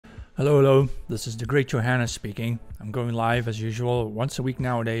Hello, hello. This is the Great Johannes speaking. I'm going live as usual once a week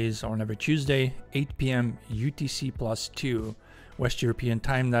nowadays on every Tuesday, 8 p.m. UTC plus 2, West European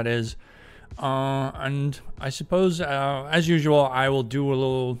time that is. And I suppose, as usual, I will do a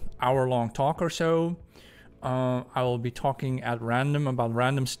little hour-long talk or so. I will be talking at random about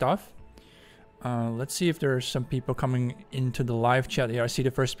random stuff. Let's see if there's some people coming into the live chat here. I see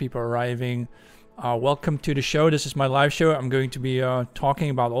the first people arriving. Welcome to the show. This is my live show. I'm going to be talking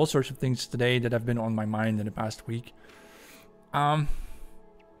about all sorts of things today that have been on my mind in the past week. I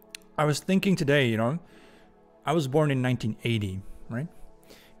was thinking today, I was born in 1980, right?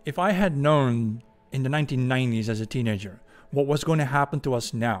 If I had known in the 1990s as a teenager what was going to happen to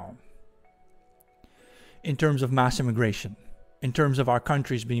us now in terms of mass immigration, in terms of our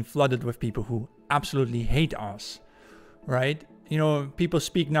countries being flooded with people who absolutely hate us, right? People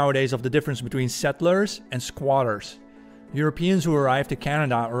speak nowadays of the difference between settlers and squatters. Europeans who arrived to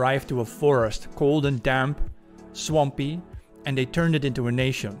Canada arrived to a forest, cold and damp, swampy, and they turned it into a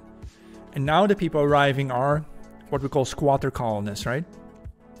nation. And now the people arriving are what we call squatter colonists, right?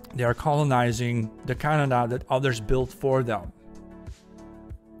 They are colonizing the Canada that others built for them.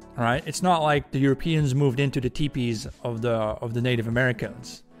 All right? It's not like the Europeans moved into the teepees of the Native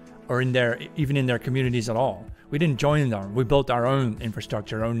Americans or even in their communities at all. We didn't join them. We built our own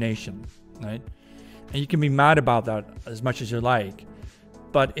infrastructure, our own nation, right? And you can be mad about that as much as you like.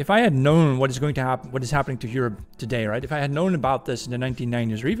 But if I had known what is going to happen, what is happening to Europe today, right? If I had known about this in the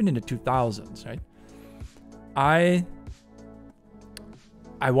 1990s or even in the 2000s, right? I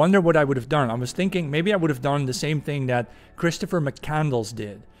wonder what I would have done. I was thinking maybe I would have done the same thing that Christopher McCandless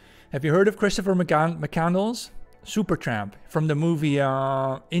did. Have you heard of Christopher McCandless? Supertramp, from the movie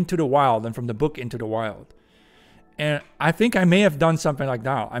Into the Wild and from the book Into the Wild. And I think I may have done something like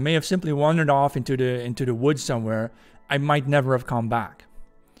that. I may have simply wandered off into the woods somewhere. I might never have come back.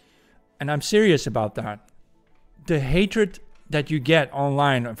 And I'm serious about that. The hatred that you get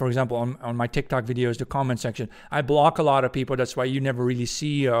online, for example, on my TikTok videos, the comment section, I block a lot of people. That's why you never really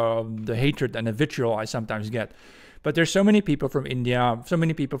see the hatred and the vitriol I sometimes get. But there's so many people from India, so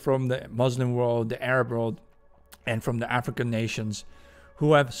many people from the Muslim world, the Arab world, and from the African nations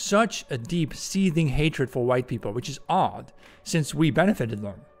who have such a deep, seething hatred for white people, which is odd, since we benefited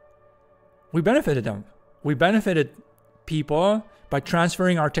them. We benefited them. We benefited people by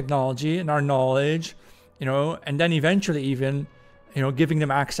transferring our technology and our knowledge, and then eventually even, giving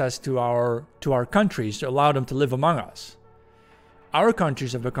them access to our countries to allow them to live among us. Our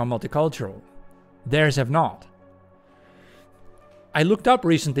countries have become multicultural. Theirs have not. I looked up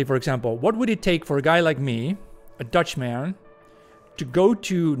recently, for example, what would it take for a guy like me, a Dutchman, to go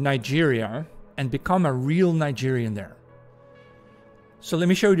to Nigeria and become a real Nigerian there? So let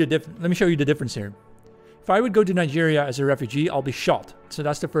me show you the difference here. If I would go to Nigeria as a refugee, I'll be shot. So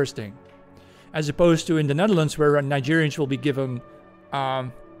that's the first thing. As opposed to in the Netherlands, where Nigerians will be given,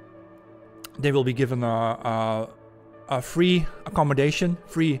 a free accommodation,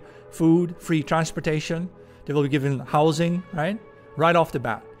 free food, free transportation. They will be given housing, right off the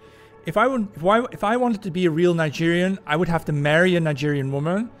bat. If I wanted to be a real Nigerian, I would have to marry a Nigerian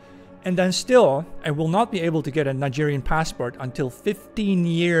woman, and then still I will not be able to get a Nigerian passport until 15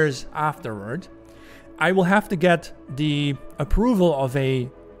 years afterward. I will have to get the approval of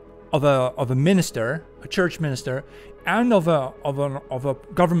a minister, a church minister, and of a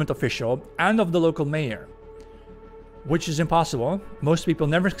government official, and of the local mayor, which is impossible. Most people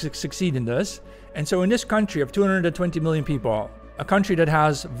never succeed in this. And so in this country of 220 million people, a country that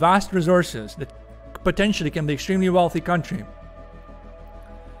has vast resources, that potentially can be an extremely wealthy country,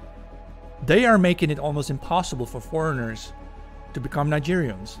 they are making it almost impossible for foreigners to become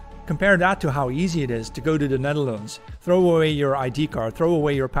Nigerians. Compare that to how easy it is to go to the Netherlands, throw away your ID card, throw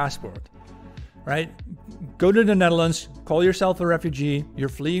away your passport, right? Go to the Netherlands, call yourself a refugee, you're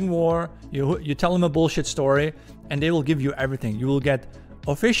fleeing war, you tell them a bullshit story, and they will give you everything. You will get,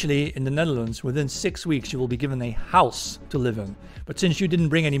 officially in the Netherlands, within 6 weeks, you will be given a house to live in. But since you didn't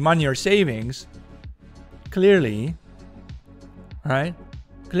bring any money or savings, clearly, right?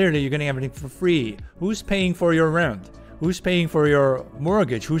 Clearly, you're getting everything for free. Who's paying for your rent? Who's paying for your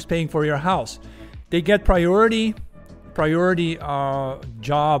mortgage? Who's paying for your house? They get priority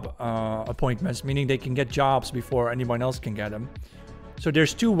job appointments, meaning they can get jobs before anyone else can get them. So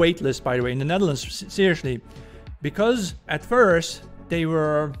there's 2 wait lists, by the way, in the Netherlands, seriously, because at first they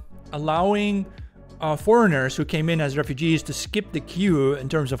were allowing foreigners who came in as refugees to skip the queue in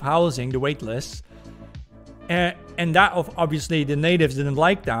terms of housing, the wait lists. And that, obviously, the natives didn't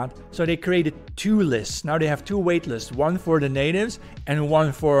like that, so they created 2 lists. Now they have 2 wait lists, one for the natives and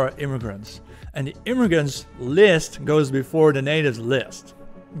one for immigrants. And the immigrants list goes before the natives list.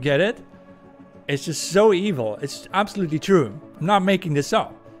 Get it? It's just so evil. It's absolutely true. I'm not making this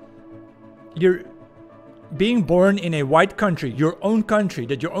up. You're being born in a white country, your own country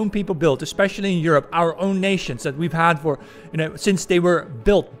that your own people built, especially in Europe, our own nations that we've had for, since they were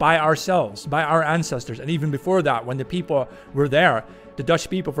built by ourselves, by our ancestors. And even before that, when the people were there, the Dutch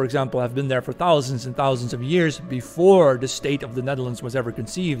people, for example, have been there for thousands and thousands of years before the state of the Netherlands was ever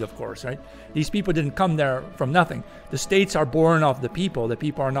conceived, of course, right? These people didn't come there from nothing. The states are born of the people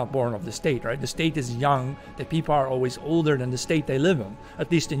are not born of the state, right? The state is young, the people are always older than the state they live in,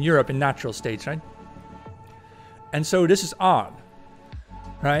 at least in Europe, in natural states, right? And so this is odd,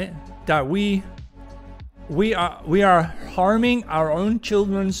 right? That we are harming our own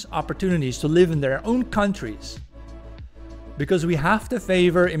children's opportunities to live in their own countries because we have to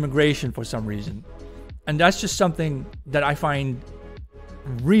favor immigration for some reason. And that's just something that I find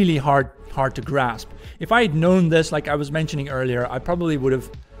really hard to grasp. If I had known this, like I was mentioning earlier, I probably would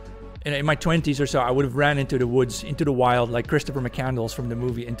have, in my 20s or so, I would have ran into the woods, into the wild, like Christopher McCandless from the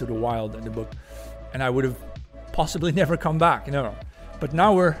movie Into the Wild in the book. And I would have possibly never come back, But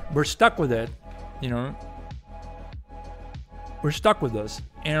now we're stuck with it, We're stuck with this.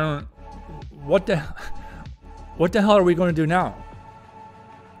 And what the hell are we going to do now?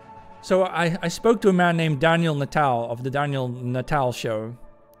 So I spoke to a man named Daniel Natal of the Daniel Natal Show.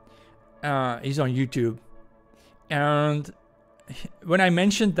 He's on YouTube. And when I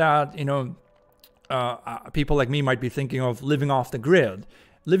mentioned that, people like me might be thinking of living off the grid.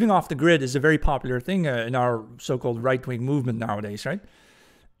 Living off the grid is a very popular thing in our so-called right-wing movement nowadays, right?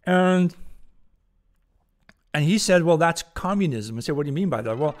 And he said, well, that's communism. I said, what do you mean by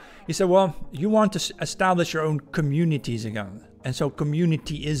that? Well, he said, well, you want to establish your own communities again. And so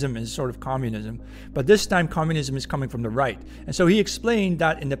community-ism is sort of communism. But this time communism is coming from the right. And so he explained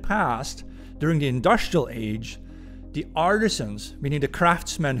that in the past, during the industrial age, the artisans, meaning the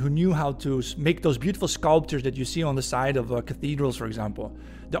craftsmen who knew how to make those beautiful sculptures that you see on the side of cathedrals, for example,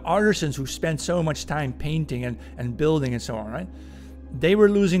 the artisans who spent so much time painting and building and so on, right? They were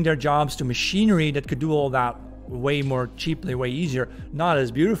losing their jobs to machinery that could do all that way more cheaply, way easier. Not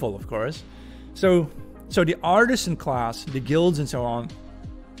as beautiful, of course. So the artisan class, the guilds and so on,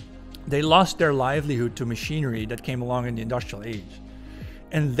 they lost their livelihood to machinery that came along in the industrial age.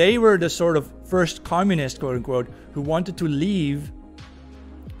 And they were the sort of first communists, quote unquote, who wanted to leave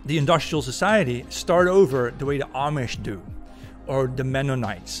the industrial society, start over the way the Amish do, or the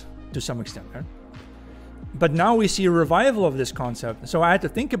Mennonites to some extent. Right? But now we see a revival of this concept. So I had to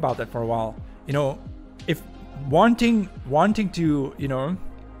think about that for a while. If wanting to,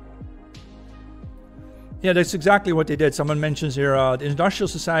 yeah, that's exactly what they did. Someone mentions here, the industrial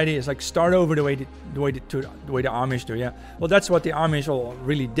society is like start over the way the Amish do. Yeah, well, that's what the Amish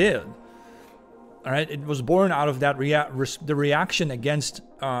really did. All right, it was born out of that the reaction against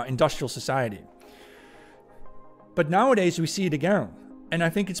industrial society. But nowadays we see it again, and I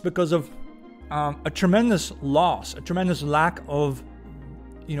think it's because of a tremendous loss, a tremendous lack of,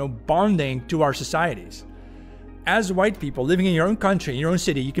 bonding to our societies. As white people living in your own country, in your own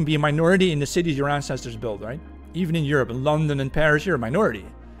city, you can be a minority in the cities your ancestors built, right? Even in Europe, in London and Paris, you're a minority.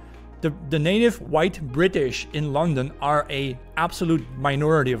 The native white British in London are a absolute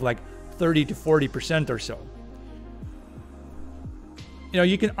minority of like 30 to 40% or so.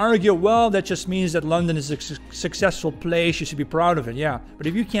 You can argue, well, that just means that London is a successful place, you should be proud of it, yeah. But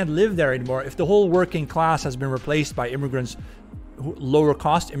if you can't live there anymore, if the whole working class has been replaced by immigrants, lower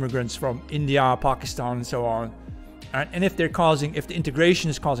cost immigrants from India, Pakistan, and so on, and if the integration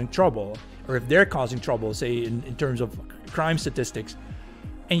is causing trouble, or if they're causing trouble, say in terms of crime statistics,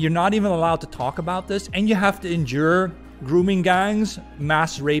 and you're not even allowed to talk about this, and you have to endure grooming gangs,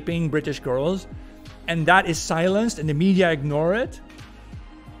 mass raping British girls, and that is silenced and the media ignore it,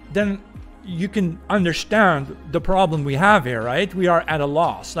 then you can understand the problem we have here, right? We are at a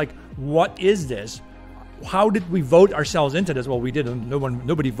loss. Like, what is this? How did we vote ourselves into this? Well, we didn't.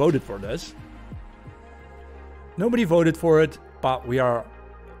 Nobody voted for this. Nobody voted for it, but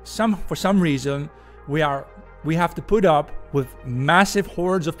for some reason, we have to put up with massive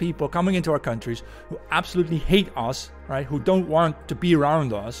hordes of people coming into our countries who absolutely hate us, right? Who don't want to be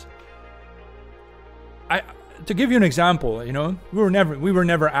around us. To give you an example, we were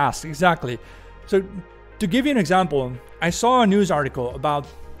never asked exactly. So to give you an example, I saw a news article about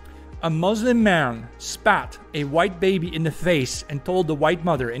a Muslim man spat a white baby in the face and told the white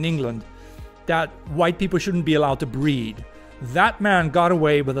mother in England that white people shouldn't be allowed to breed. That man got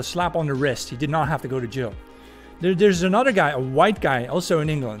away with a slap on the wrist. He did not have to go to jail. There's another guy, a white guy, also in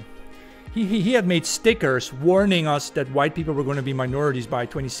England. He had made stickers warning us that white people were going to be minorities by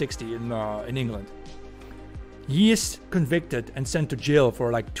 2060 in England. He is convicted and sent to jail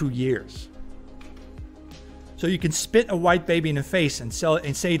for like 2 years. So you can spit a white baby in the face and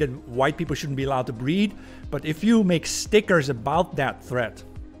say that white people shouldn't be allowed to breed, but if you make stickers about that threat,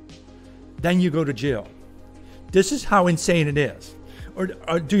 then you go to jail. This is how insane it is. Or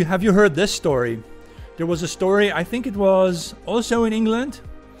have you heard this story? There was a story, I think it was also in England,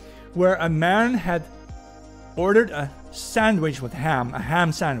 where a man had ordered a sandwich with ham, a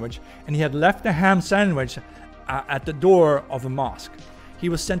ham sandwich, and he had left the ham sandwich at the door of a mosque. He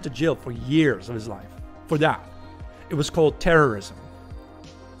was sent to jail for years of his life for that. It was called terrorism.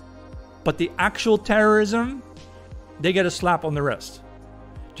 But the actual terrorism, they get a slap on the wrist.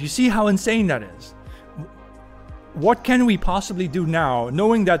 Do you see how insane that is? What can we possibly do now,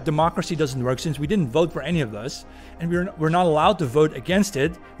 knowing that democracy doesn't work, since we didn't vote for any of this, and we're not allowed to vote against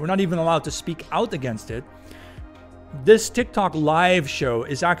it, we're not even allowed to speak out against it. This TikTok live show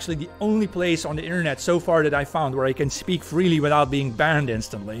is actually the only place on the internet so far that I found where I can speak freely without being banned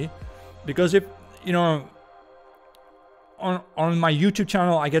instantly. Because if, you know, on my YouTube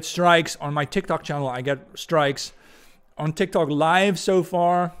channel I get strikes, on my TikTok channel I get strikes. On TikTok live so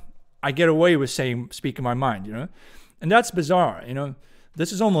far, I get away with speaking my mind, you know? And that's bizarre, you know?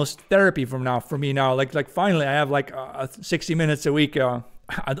 This is almost therapy for me now. Like finally I have like 60 minutes a week.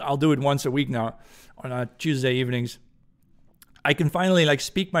 I'll do it once a week now on Tuesday evenings. I can finally like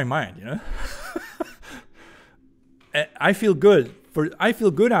speak my mind, you know? I feel good. I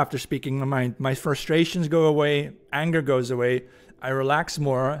feel good after speaking my mind. My frustrations go away, anger goes away, I relax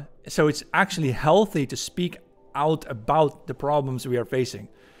more. So it's actually healthy to speak out about the problems we are facing.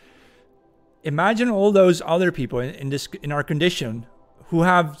 Imagine all those other people in our condition who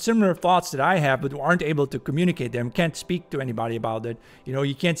have similar thoughts that I have, but who aren't able to communicate them, can't speak to anybody about it. You know,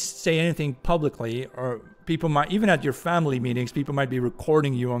 you can't say anything publicly, or people might, even at your family meetings, people might be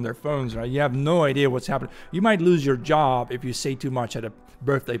recording you on their phones, right? You have no idea what's happening. You might lose your job if you say too much at a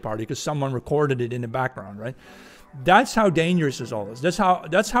birthday party because someone recorded it in the background, right? That's how dangerous this all is. That's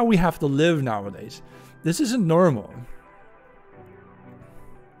how we have to live nowadays. This isn't normal.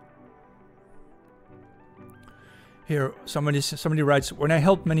 Here, somebody writes, when I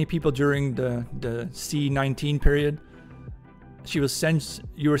helped many people during the C-19 period, you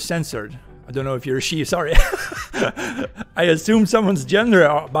were censored. I don't know if you're a she, sorry. I assumed someone's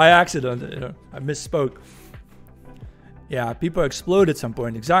gender by accident. You know, I misspoke. Yeah, people explode at some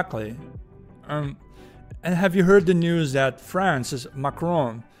point, exactly. And have you heard the news that France's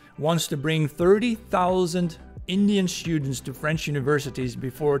Macron wants to bring 30,000 Indian students to French universities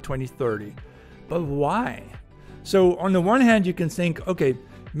before 2030? But why? So on the one hand, you can think, okay,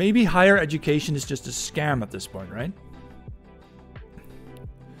 maybe higher education is just a scam at this point, right?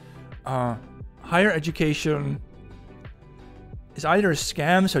 Higher education is either a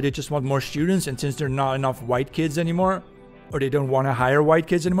scam, so they just want more students, and since there are not enough white kids anymore, or they don't want to hire white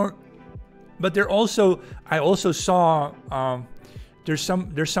kids anymore. But I also saw there's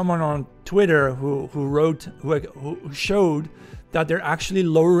someone on Twitter who showed that they're actually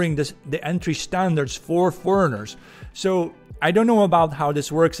lowering the entry standards for foreigners. So I don't know about how this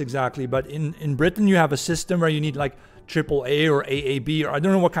works exactly, but in Britain you have a system where you need like AAA or AAB, or I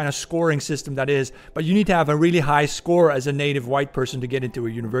don't know what kind of scoring system that is, but you need to have a really high score as a native white person to get into a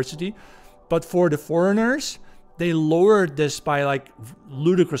university. But for the foreigners, they lowered this by like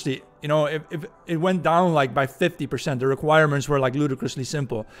ludicrously. You know, if it went down like by 50%, the requirements were like ludicrously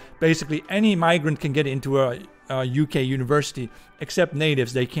simple. Basically, any migrant can get into a UK university, except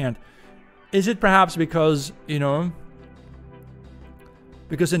natives, they can't. Is it perhaps because, you know,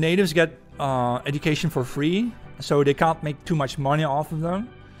 because the natives get education for free, so they can't make too much money off of them?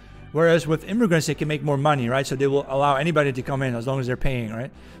 Whereas with immigrants, they can make more money, right? So they will allow anybody to come in as long as they're paying,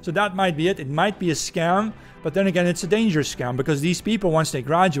 right? So that might be it. It might be a scam, but then again, it's a dangerous scam because these people, once they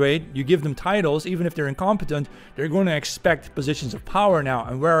graduate, you give them titles, even if they're incompetent, they're going to expect positions of power now.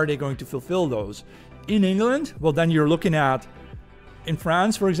 And where are they going to fulfill those? In England? Well, then you're looking at, in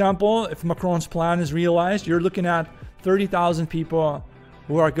France, for example, if Macron's plan is realized, you're looking at 30,000 people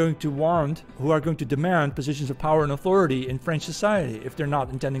who are going to demand positions of power and authority in French society if they're not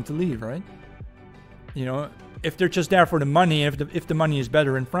intending to leave, right? You know, if they're just there for the money, if the money is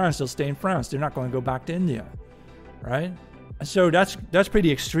better in France, they'll stay in France. They're not going to go back to India, right? So that's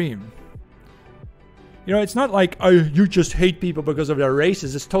pretty extreme. You know, it's not like you just hate people because of their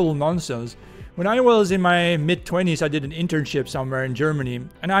races. It's total nonsense. When I was in my mid-20s, I did an internship somewhere in Germany,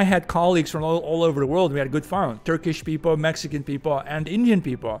 and I had colleagues from all over the world. We had good fun. Turkish people, Mexican people, and Indian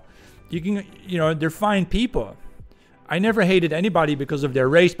people. They're fine people. I never hated anybody because of their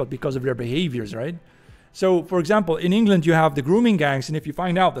race, but because of their behaviors, right? So, for example, in England, you have the grooming gangs, and if you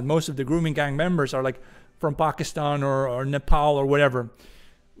find out that most of the grooming gang members are like from Pakistan or Nepal or whatever.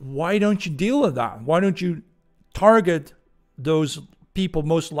 Why don't you deal with that? Why don't you target those people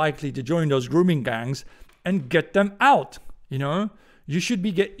most likely to join those grooming gangs and get them out? You know, you should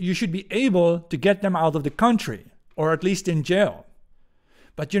be able to get them out of the country, or at least in jail.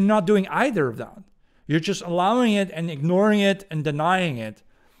 But you're not doing either of that. You're just allowing it and ignoring it and denying it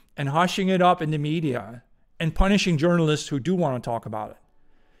and hushing it up in the media and punishing journalists who do want to talk about it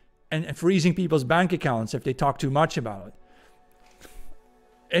and freezing people's bank accounts if they talk too much about it.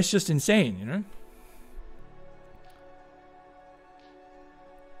 It's just insane, you know?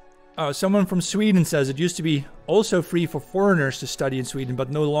 Someone from Sweden says it used to be also free for foreigners to study in Sweden,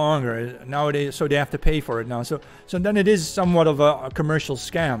 but no longer nowadays. So they have to pay for it now. So then it is somewhat of a commercial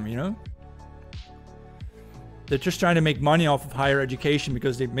scam, you know. They're just trying to make money off of higher education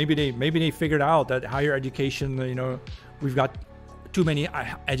because maybe they figured out that higher education, you know, we've got too many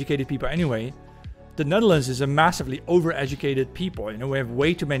educated people anyway. The Netherlands is a massively overeducated people. You know, we have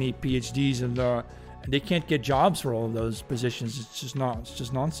way too many PhDs and they can't get jobs for all of those positions. It's just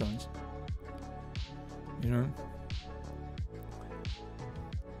nonsense. You know?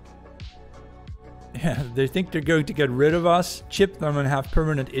 Yeah, they think they're going to get rid of us, chip them and have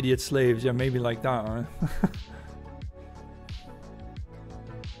permanent idiot slaves. Yeah, maybe like that, huh?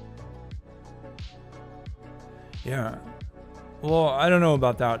 Yeah. Well, I don't know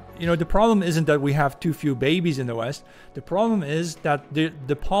about that. You know, the problem isn't that we have too few babies in the West. The problem is that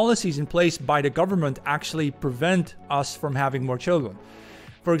the policies in place by the government actually prevent us from having more children.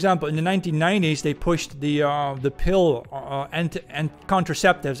 For example, in the 1990s, they pushed the pill and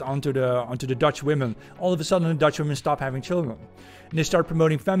contraceptives onto the Dutch women. All of a sudden, the Dutch women stop having children. And they start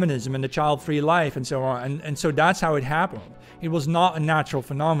promoting feminism and the child-free life and so on. And so that's how it happened. It was not a natural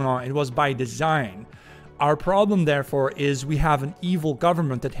phenomenon. It was by design. Our problem, therefore, is we have an evil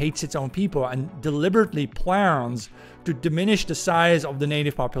government that hates its own people and deliberately plans to diminish the size of the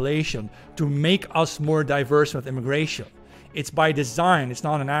native population to make us more diverse with immigration. It's by design. It's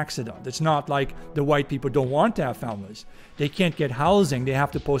not an accident. It's not like the white people don't want to have families. They can't get housing. They have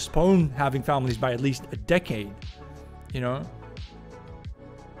to postpone having families by at least a decade, you know?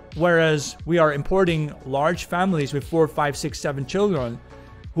 Whereas we are importing large families with 4, 5, 6, 7 children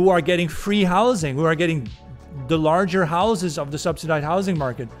who are getting free housing, who are getting the larger houses of the subsidized housing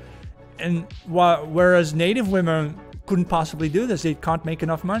market. And whereas native women couldn't possibly do this, they can't make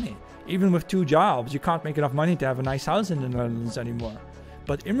enough money. Even with 2 jobs, you can't make enough money to have a nice house in the Netherlands anymore.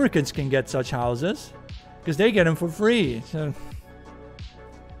 But immigrants can get such houses because they get them for free. So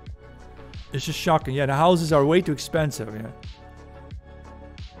it's just shocking. Yeah, the houses are way too expensive. Yeah.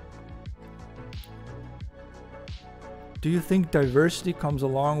 Do you think diversity comes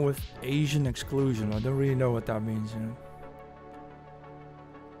along with Asian exclusion? I don't really know what that means, you know.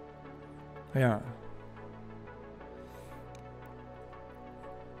 Yeah.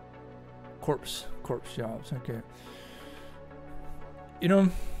 Corpse jobs, okay. You know,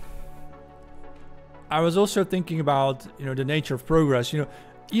 I was also thinking about, you know, the nature of progress. You know,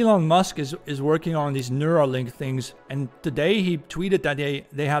 Elon Musk is working on these Neuralink things, and today he tweeted that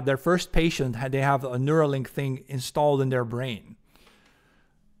they had their first patient, they have a Neuralink thing installed in their brain.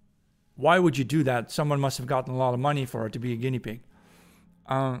 Why would you do that? Someone must have gotten a lot of money for it to be a guinea pig.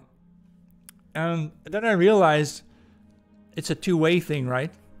 And then I realized it's a two-way thing,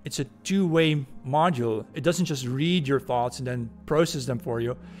 right? It's a two-way module. It doesn't just read your thoughts and then process them for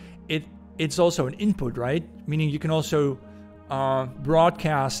you. It's also an input, right? Meaning you can also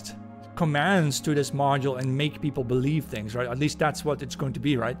broadcast commands to this module and make people believe things, right? At least that's what it's going to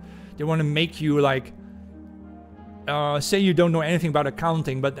be, right? They want to make you like, say you don't know anything about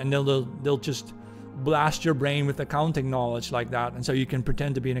accounting, but and they'll just blast your brain with accounting knowledge like that, and so you can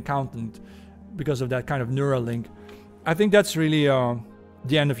pretend to be an accountant because of that kind of Neuralink. I think that's really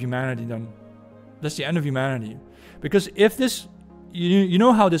the end of humanity. Then that's the end of humanity, because if this, you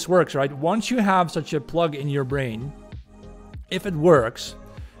know how this works, right? Once you have such a plug in your brain, if it works,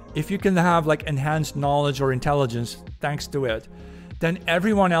 if you can have like enhanced knowledge or intelligence thanks to it, then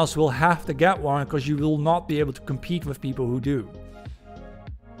everyone else will have to get one because you will not be able to compete with people who do.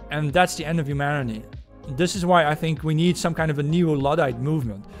 And that's the end of humanity. This is why I think we need some kind of a neo-Luddite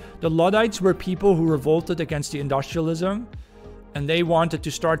movement. The Luddites were people who revolted against the industrialism, and they wanted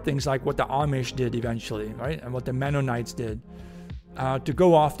to start things like what the Amish did eventually, right? And what the Mennonites did, to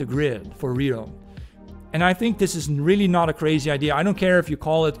go off the grid for real. And I think this is really not a crazy idea. I don't care if you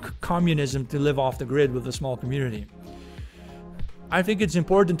call it communism to live off the grid with a small community. I think it's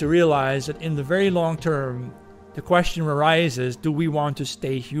important to realize that in the very long term, the question arises, do we want to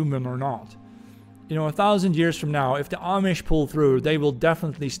stay human or not? You know, 1,000 years from now, if the Amish pull through, they will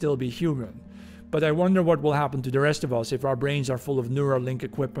definitely still be human. But I wonder what will happen to the rest of us if our brains are full of Neuralink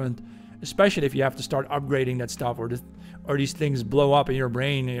equipment, especially if you have to start upgrading that stuff, or these things blow up in your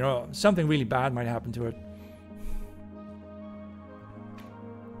brain. You know, something really bad might happen to it.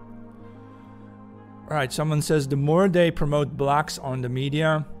 All right, someone says the more they promote blacks on the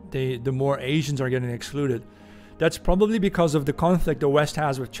media, the more Asians are getting excluded. That's probably because of the conflict the West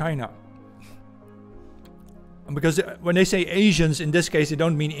has with China. Because when they say Asians, in this case, they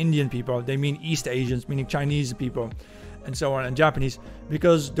don't mean Indian people. They mean East Asians, meaning Chinese people, and so on, and Japanese.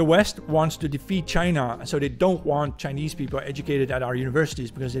 Because the West wants to defeat China, so they don't want Chinese people educated at our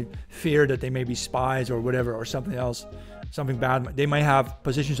universities because they fear that they may be spies or whatever, or something else, something bad. They might have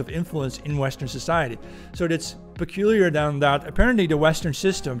positions of influence in Western society. So it's peculiar then that apparently the Western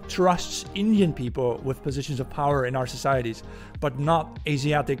system trusts Indian people with positions of power in our societies, but not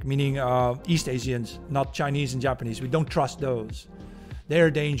Asiatic, meaning East Asians, not Chinese and Japanese. We don't trust those. They're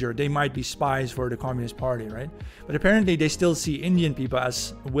a danger. They might be spies for the Communist Party, right? But apparently they still see Indian people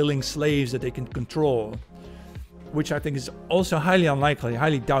as willing slaves that they can control, which I think is also highly unlikely,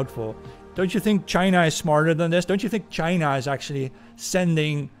 highly doubtful. Don't you think China is smarter than this? Don't you think China is actually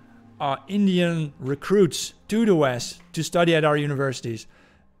sending Indian recruits to the West to study at our universities?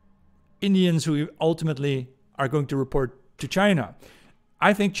 Indians who ultimately are going to report to China.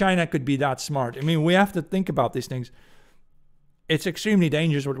 I think China could be that smart. I mean, we have to think about these things. It's extremely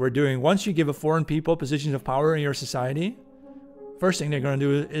dangerous what we're doing. Once you give a foreign people positions of power in your society, first thing they're going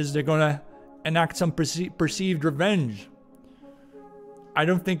to do is they're going to enact some perceived revenge. I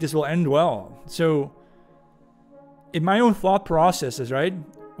don't think this will end well. So, in my own thought processes, right?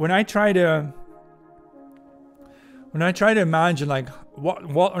 When I try to imagine, like,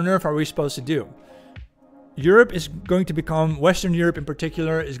 what on earth are we supposed to do? Europe is going to become, Western Europe in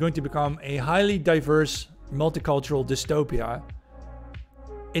particular, is going to become a highly diverse, multicultural dystopia.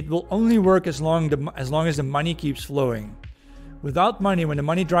 It will only work as long as the money keeps flowing. Without money, when the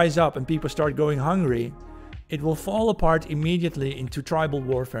money dries up and people start going hungry, it will fall apart immediately into tribal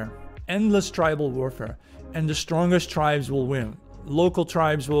warfare. Endless tribal warfare. And the strongest tribes will win. Local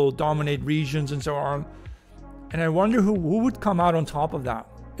tribes will dominate regions and so on. And I wonder who would come out on top of that.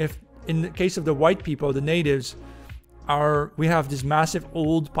 If in the case of the white people, the natives, we have this massive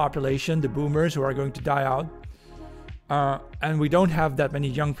old population, the boomers, who are going to die out. And we don't have that many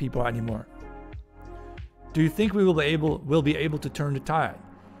young people anymore. Do you think we will be able to turn the tide?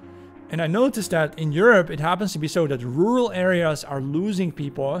 And I noticed that in Europe, it happens to be so that rural areas are losing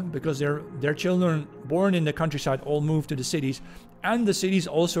people because their children born in the countryside all move to the cities. And the cities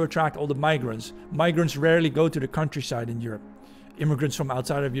also attract all the migrants. Migrants rarely go to the countryside in Europe. Immigrants from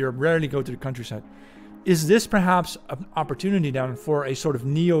outside of Europe rarely go to the countryside. Is this perhaps an opportunity then for a sort of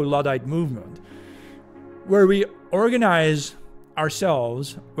neo-Luddite movement where we organize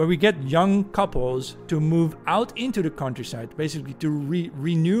ourselves, where we get young couples to move out into the countryside, basically to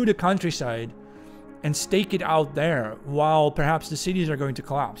renew the countryside and stake it out there while perhaps the cities are going to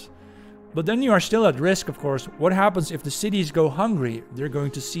collapse? But then you are still at risk, of course. What happens if the cities go hungry? They're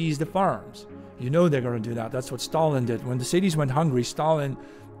going to seize the farms. You know they're going to do that. That's what Stalin did. When the cities went hungry, Stalin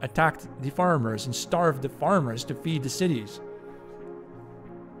attacked the farmers and starved the farmers to feed the cities.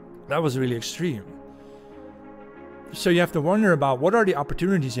 That was really extreme. So you have to wonder about what are the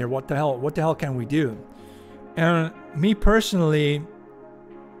opportunities here? What the hell can we do? And me personally,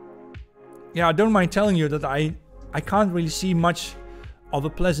 I don't mind telling you that I can't really see much of a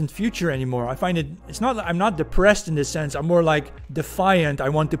pleasant future anymore. I find I'm not depressed in this sense. I'm more like defiant. I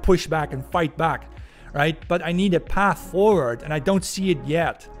want to push back and fight back, right? But I need a path forward and I don't see it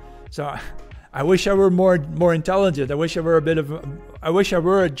yet. So I wish I were more intelligent. I wish I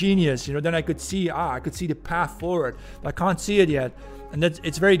were a genius, then I could see the path forward. But I can't see it yet. And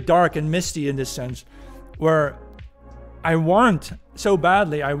it's very dark and misty in this sense, where I want so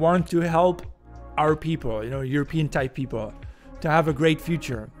badly, I want to help our people, European type people, to have a great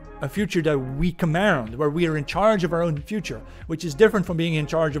future. A future that we command, where we are in charge of our own future, which is different from being in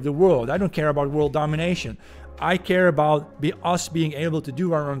charge of the world. I don't care about world domination. I care about us being able to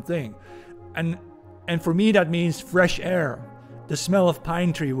do our own thing. And for me, that means fresh air, the smell of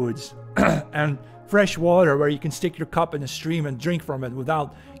pine tree woods, and fresh water where you can stick your cup in a stream and drink from it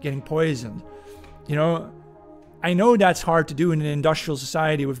without getting poisoned. I know that's hard to do in an industrial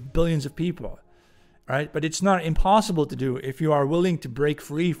society with billions of people, right? But it's not impossible to do if you are willing to break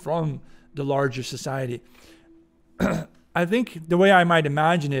free from the larger society. I think the way I might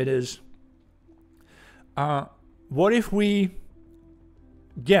imagine it is, what if we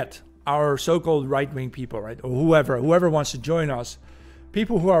get our so-called right-wing people, right, or whoever wants to join us,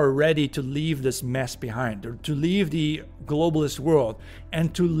 People who are ready to leave this mess behind, or to leave the globalist world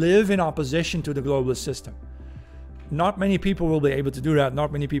and to live in opposition to the globalist system. Not many people will be able to do that.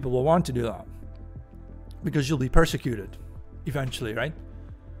 Not many people will want to do that, because you'll be persecuted eventually, right?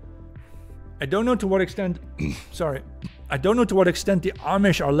 I don't know to what extent, I don't know to what extent the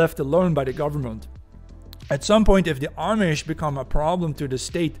Amish are left alone by the government. At some point, if the Amish become a problem to the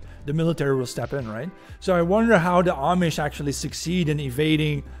state, the military will step in, right? So I wonder how the Amish actually succeed in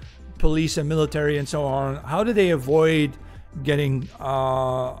evading police and military and so on. How do they avoid getting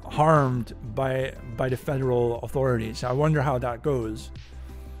harmed by the federal authorities? I wonder how that goes.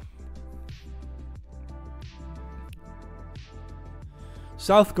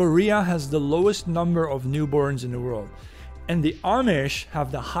 South Korea has the lowest number of newborns in the world, and the Amish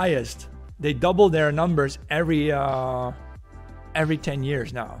have the highest. They double their numbers every 10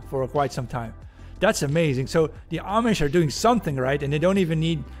 years now for quite some time. That's amazing. So the Amish are doing something right, and they don't even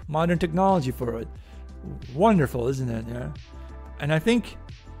need modern technology for it. Wonderful, isn't it? Yeah. And I think,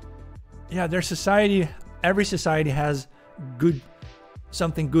 yeah, their society, every society has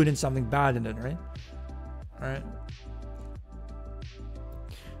something good and something bad in it, right? All right.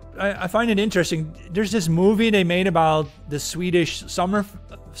 I find it interesting. There's this movie they made about the Swedish summer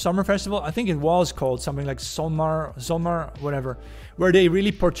festival. I think it was called something like Sommar, whatever, where they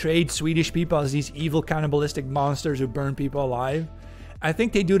really portrayed Swedish people as these evil cannibalistic monsters who burn people alive. I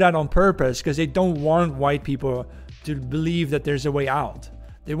think they do that on purpose because they don't want white people to believe that there's a way out.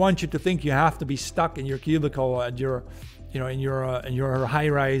 They want you to think you have to be stuck in your cubicle at your, in your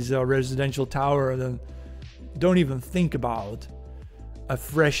high-rise residential tower, and then don't even think about a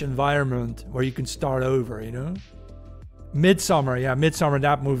fresh environment where you can start over, Midsummer, yeah, Midsummer,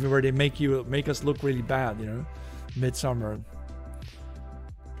 that movie where they make us look really bad, Midsummer.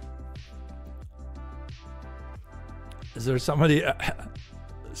 Is there somebody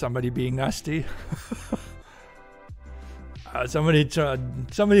being nasty? Somebody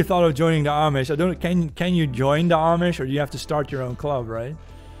thought of joining the Amish. I don't. Can you join the Amish, or do you have to start your own club, right?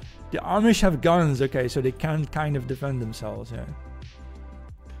 The Amish have guns, okay, so they can kind of defend themselves, yeah.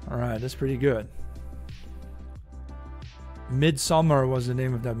 All right, that's pretty good. Midsummer was the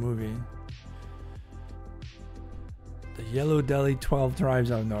name of that movie. The Yellow Delhi 12 Tribes.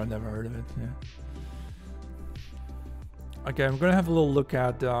 Oh no, I've never heard of it. Yeah. Okay, I'm gonna have a little look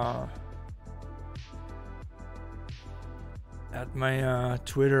at my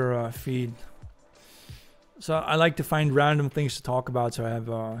Twitter feed. So I like to find random things to talk about, so I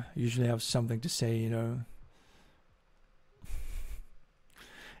have usually have something to say,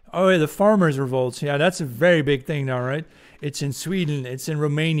 Oh yeah, the farmers' revolts. Yeah, that's a very big thing now, right? It's in Sweden, it's in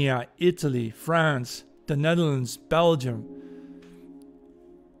Romania, Italy, France, the Netherlands, Belgium.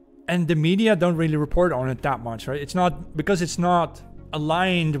 And the media don't really report on it that much, right? It's not, because it's not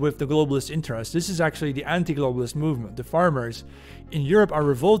aligned with the globalist interests. This is actually the anti-globalist movement. The farmers in Europe are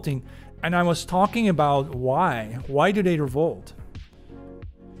revolting. And I was talking about why. Why do they revolt?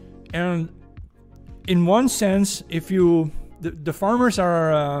 And in one sense, the farmers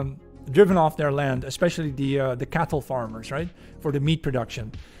are driven off their land, especially the cattle farmers, right? For the meat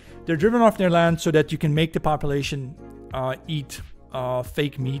production. They're driven off their land so that you can make the population eat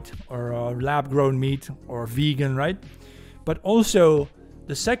fake meat or lab-grown meat or vegan, right? But also,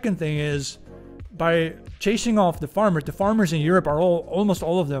 the second thing is, by chasing off the farmers in Europe are almost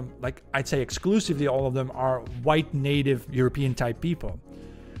all of them, like I'd say exclusively all of them, are white native European type people.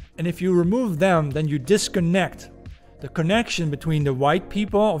 And if you remove them, then you disconnect the connection between the white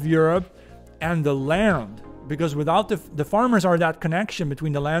people of Europe and the land. Because without the farmers are that connection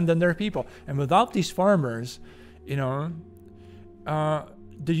between the land and their people. And without these farmers, the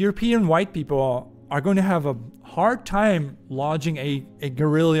European white people are going to have a hard time lodging a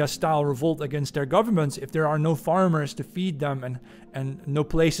guerrilla-style revolt against their governments if there are no farmers to feed them and no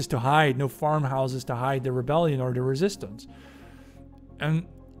places to hide, no farmhouses to hide the rebellion or the resistance. And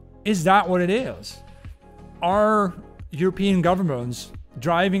is that what it is? Are European governments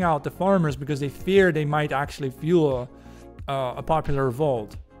driving out the farmers because they fear they might actually fuel a popular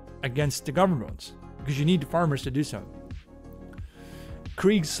revolt against the governments? Because you need the farmers to do so.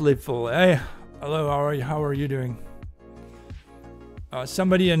 Kriegslipfel, hey, hello, how are you doing?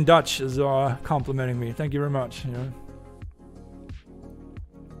 Somebody in Dutch is complimenting me. Thank you very much.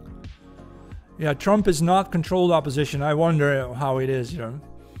 Yeah, Trump is not controlled opposition. I wonder how it is,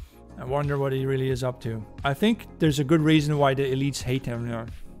 I wonder what he really is up to. I think there's a good reason why the elites hate him,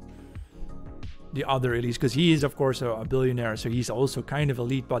 the other elites, because he is, of course, a billionaire, so he's also kind of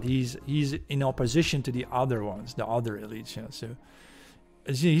elite, but he's in opposition to the other ones, the other elites. So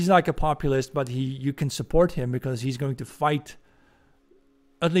he's like a populist, but you can support him because he's going to fight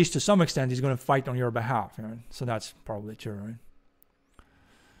at least to some extent, he's going to fight on your behalf. You know? So that's probably true, right?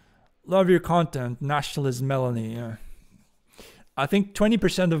 Love your content, Nationalist Melanie. Yeah. I think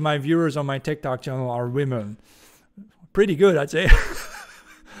 20% of my viewers on my TikTok channel are women. Pretty good, I'd say.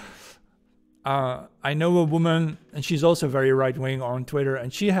 I know a woman, and she's also very right-wing on Twitter,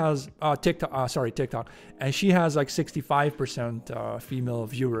 and she has TikTok, and she has like 65% female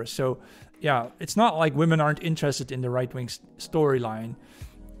viewers. So yeah, it's not like women aren't interested in the right-wing storyline.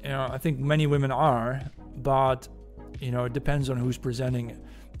 You know, I think many women are, but you know, it depends on who's presenting it.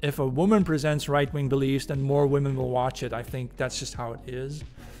 If a woman presents right-wing beliefs, then more women will watch it. I think that's just how it is.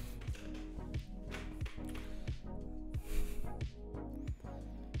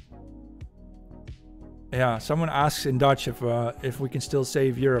 Yeah, someone asks in Dutch if we can still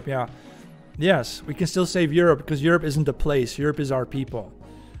save Europe. Yeah, yes, we can still save Europe because Europe isn't a place. Europe is our people,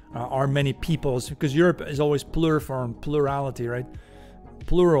 our many peoples. Because Europe is always pluriform, plurality, right?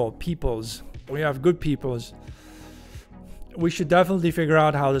 Plural peoples. We have good peoples. We should definitely figure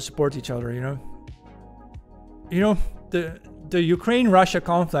out how to support each other. You know, the Ukraine-Russia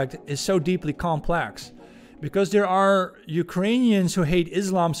conflict is so deeply complex. Because there are Ukrainians who hate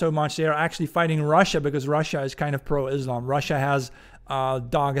Islam so much, they are actually fighting Russia because Russia is kind of pro-Islam. Russia has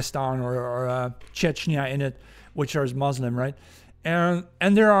Dagestan or Chechnya in it, which are Muslim, right? And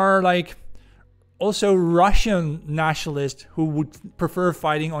there are like also Russian nationalists who would prefer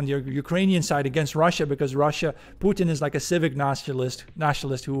fighting on the Ukrainian side against Russia because Putin is like a civic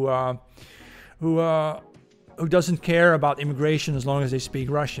nationalist who doesn't care about immigration as long as they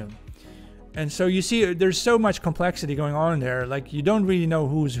speak Russian. And so you see, there's so much complexity going on there. Like, you don't really know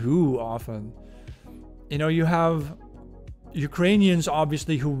who's who often. You know, you have Ukrainians,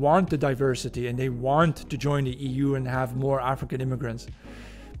 obviously, who want the diversity and they want to join the EU and have more African immigrants.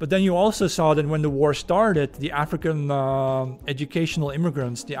 But then you also saw that when the war started, the African educational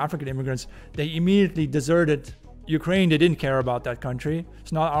immigrants, the African immigrants, they immediately deserted Ukraine. They didn't care about that country.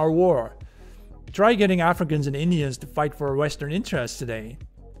 It's not our war. Try getting Africans and Indians to fight for Western interests today.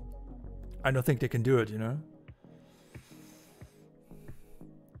 I don't think they can do it, you know?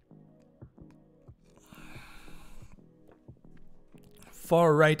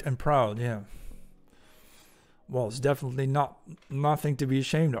 Far right and proud, yeah. Well, it's definitely nothing to be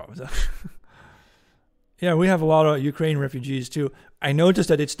ashamed of. Yeah, we have a lot of Ukraine refugees too. I noticed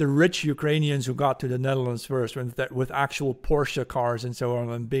that it's the rich Ukrainians who got to the Netherlands first with actual Porsche cars and so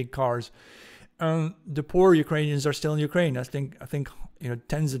on, and big cars. The poor Ukrainians are still in Ukraine. I think you know,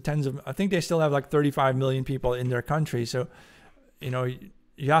 tens of, I think they still have like 35 million people in their country. So, you know,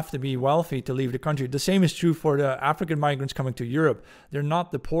 you have to be wealthy to leave the country. The same is true for the African migrants coming to Europe. They're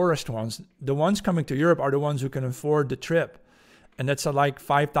not the poorest ones. The ones coming to Europe are the ones who can afford the trip. And that's like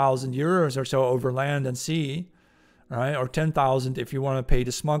 5,000 euros or so over land and sea, right? Or 10,000 if you want to pay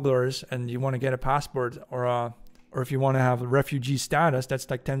the smugglers and you want to get a passport, or if you want to have a refugee status, that's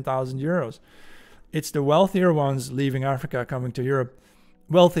like 10,000 euros. It's the wealthier ones leaving Africa coming to Europe.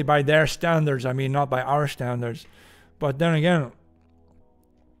 Wealthy by their standards, I mean, not by our standards. But then again,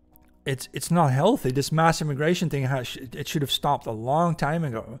 it's not healthy. This mass immigration thing, it should have stopped a long time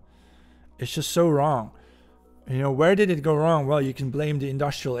ago. It's just so wrong. You know, where did it go wrong? Well, you can blame the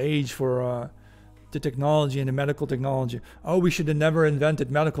industrial age for the technology and the medical technology. Oh, we should have never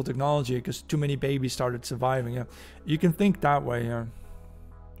invented medical technology because too many babies started surviving. Yeah, you can think that way. Yeah.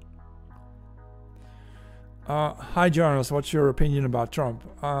 Hi, journalist. What's your opinion about Trump?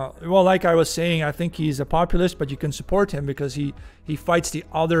 Well, like I was saying, I think he's a populist, but you can support him because he fights the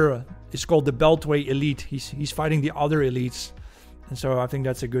other. It's called the Beltway elite. He's fighting the other elites, and so I think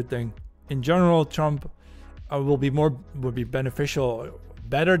that's a good thing. In general, Trump will be beneficial,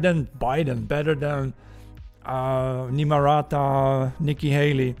 better than Biden, better than Nimarata, Nikki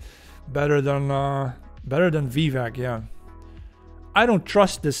Haley, better than Vivek. Yeah, I don't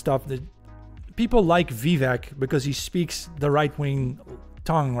trust this stuff. People like Vivek because he speaks the right-wing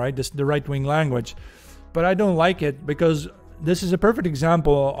tongue, right? The right-wing language. But I don't like it because this is a perfect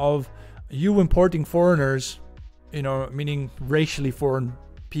example of you importing foreigners, you know, meaning racially foreign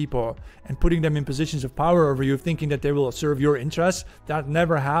people, and putting them in positions of power over you, thinking that they will serve your interests. That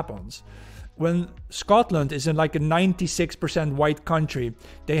never happens. When Scotland is in like a 96% white country,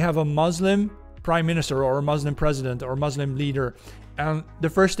 they have a Muslim prime minister or a Muslim president or Muslim leader. And the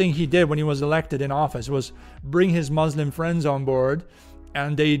first thing he did when he was elected in office was bring his Muslim friends on board,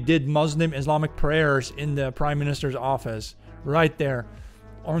 and they did Muslim Islamic prayers in the prime minister's office right there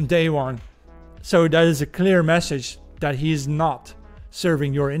on day one. So that is a clear message that he's not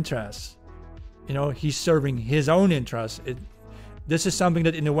serving your interests. You know, he's serving his own interests. This is something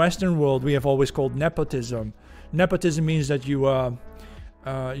that in the Western world we have always called nepotism. Nepotism means that you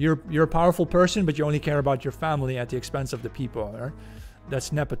You're a powerful person, but you only care about your family at the expense of the people. Right?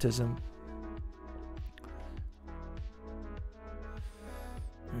 That's nepotism.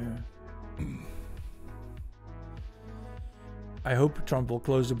 Yeah. I hope Trump will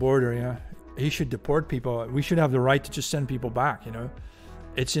close the border. Yeah, he should deport people. We should have the right to just send people back. You know,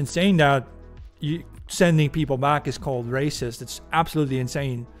 it's insane that sending people back is called racist. It's absolutely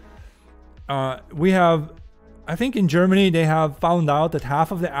insane. I think in Germany, they have found out that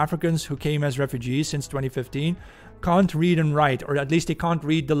half of the Africans who came as refugees since 2015 can't read and write, or at least they can't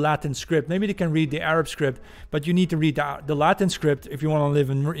read the Latin script. Maybe they can read the Arab script, but you need to read the Latin script if you want to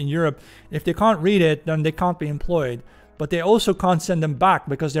live in Europe. If they can't read it, then they can't be employed. But they also can't send them back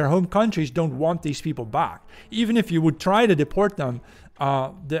because their home countries don't want these people back. Even if you would try to deport them,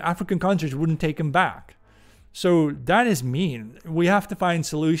 the African countries wouldn't take them back. So that is mean. We have to find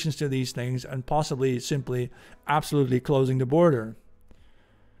solutions to these things and possibly simply absolutely closing the border.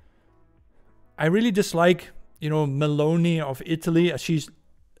 I really dislike, Meloni of Italy. She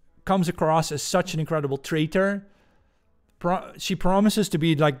comes across as such an incredible traitor. She promises to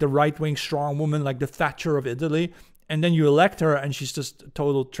be like the right-wing strong woman, like the Thatcher of Italy. And then you elect her and she's just a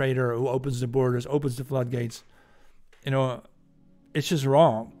total traitor who opens the borders, opens the floodgates. It's just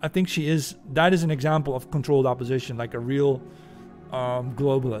wrong. I think that is an example of controlled opposition, like a real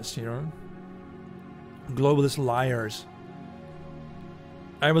globalist, globalist liars.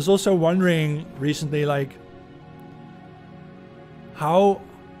 I was also wondering recently, like, how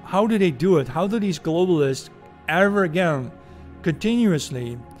do they do it? How do these globalists ever again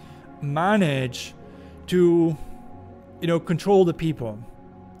continuously manage to, control the people?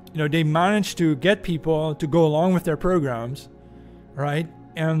 They manage to get people to go along with their programs, right?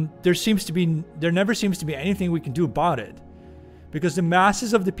 And there never seems to be anything we can do about it, because the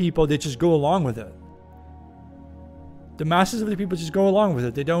masses of the people, they just go along with it. The masses of the people just go along with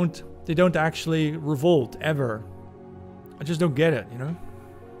it. They don't actually revolt ever. I just don't get it,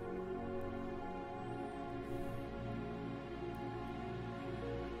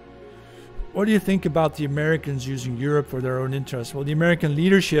 What do you think about the Americans using Europe for their own interests? Well, the American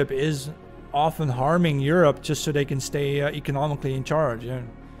leadership is often harming Europe just so they can stay economically in charge. Yeah.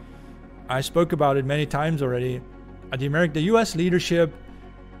 I spoke about it many times already. The US leadership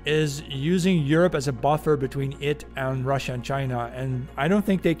is using Europe as a buffer between it and Russia and China, and I don't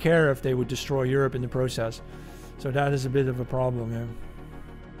think they care if they would destroy Europe in the process. So that is a bit of a problem. Yeah.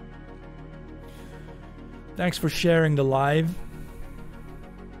 Thanks for sharing the live.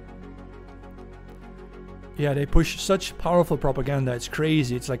 Yeah, they push such powerful propaganda. It's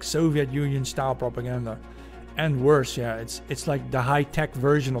crazy. It's like Soviet Union style propaganda. And worse, yeah. It's like the high-tech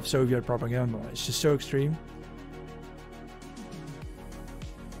version of Soviet propaganda. It's just so extreme.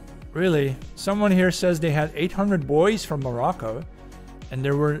 Really? Someone here says they had 800 boys from Morocco and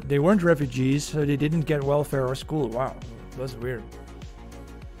they weren't refugees, so they didn't get welfare or school. Wow, that's weird.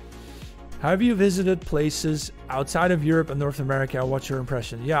 Have you visited places outside of Europe and North America? What's your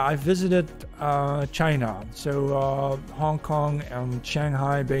impression? Yeah, I visited China, so Hong Kong and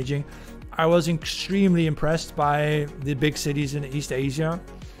Shanghai, Beijing. I was extremely impressed by the big cities in East Asia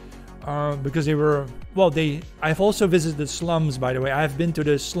because they were, I've also visited the slums, by the way. I've been to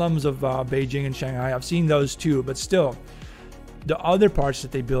the slums of Beijing and Shanghai. I've seen those too, but still, the other parts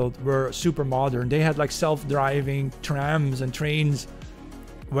that they built were super modern. They had like self-driving trams and trains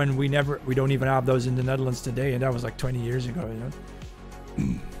when we don't even have those in the Netherlands today, and that was like 20 years ago,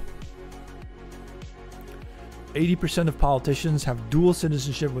 80% of politicians have dual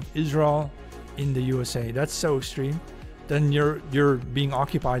citizenship with Israel in the USA. That's so extreme. Then you're being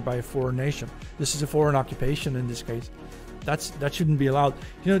occupied by a foreign nation. This is a foreign occupation in this case. That shouldn't be allowed.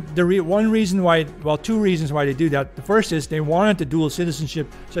 Two reasons why they do that. The first is they wanted the dual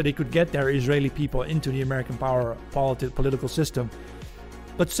citizenship so they could get their Israeli people into the American political system.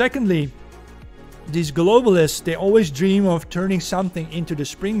 But secondly, these globalists, they always dream of turning something into the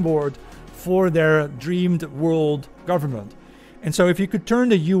springboard for their dreamed world government. And so if you could turn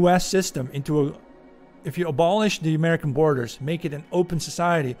the US system if you abolish the American borders, make it an open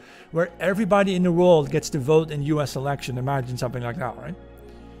society where everybody in the world gets to vote in US election, imagine something like that, right?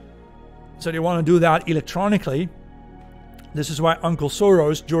 So they want to do that electronically. This is why George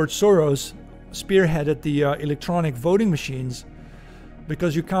Soros, spearheaded the electronic voting machines,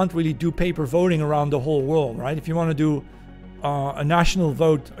 because you can't really do paper voting around the whole world, right? If you want to do a national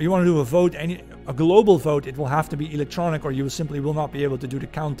vote, or you want to do a global vote, it will have to be electronic, or you simply will not be able to do the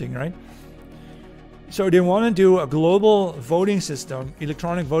counting, right? So they want to do a global voting system,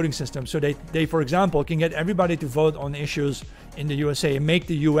 electronic voting system, so they, for example, can get everybody to vote on issues in the USA and make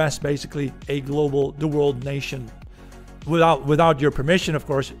the US basically the world nation. without your permission, of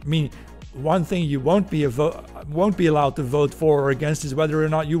course. I mean, one thing you won't be allowed to vote for or against is whether or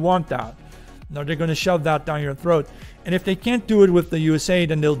not you want that. No, they're going to shove that down your throat. And if they can't do it with the USA,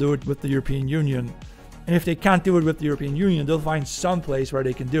 then they'll do it with the European Union. And if they can't do it with the European Union, they'll find some place where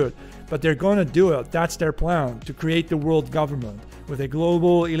they can do it. But they're going to do it. That's their plan, to create the world government with a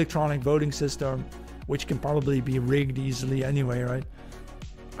global electronic voting system, which can probably be rigged easily anyway, right?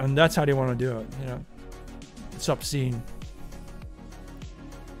 And that's how they want to do it, you know. It's obscene.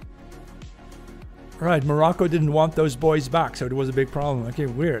 Right, Morocco didn't want those boys back, so there was a big problem. Okay,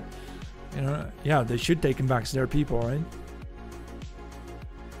 weird. You know, yeah, they should take them back to their people, right?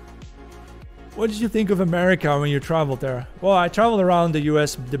 What did you think of America when you traveled there? Well, I traveled around the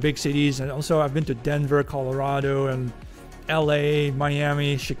US, the big cities, and also I've been to Denver, Colorado, and LA,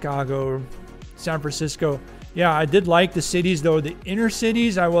 Miami, Chicago, San Francisco. Yeah, I did like the cities, though. The inner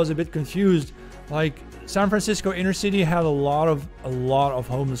cities, I was a bit confused. Like, San Francisco inner city had a lot of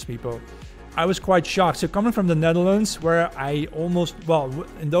homeless people. I was quite shocked. So coming from the Netherlands, where I almost, well,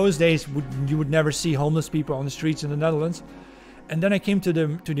 in those days, you would never see homeless people on the streets in the Netherlands. And then I came to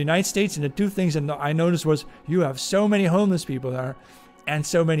the United States, and the two things that I noticed was you have so many homeless people there and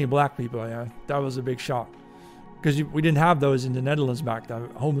so many black people. Yeah, that was a big shock. Because we didn't have those in the Netherlands back then,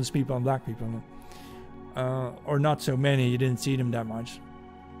 homeless people and black people. Or not so many, you didn't see them that much.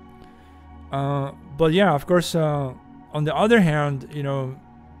 But yeah, of course, on the other hand, you know,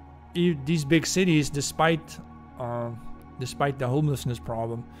 these big cities, despite the homelessness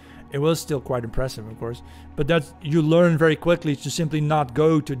problem, it was still quite impressive, of course. But that's, you learn very quickly to simply not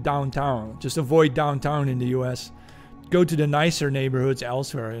go to downtown. Just avoid downtown in the US. Go to the nicer neighborhoods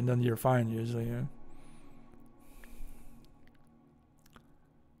elsewhere, and then you're fine usually. Yeah.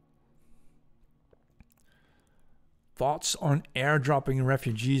 Thoughts on airdropping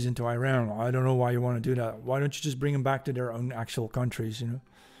refugees into Iran? I don't know why you want to do that. Why don't you just bring them back to their own actual countries, you know?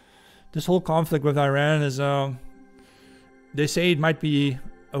 This whole conflict with Iran is, they say it might be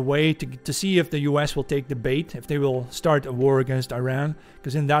a way to see if the US will take the bait, if they will start a war against Iran,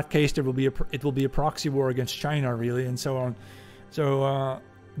 because in that case it will be a proxy war against China, really, and so on. So,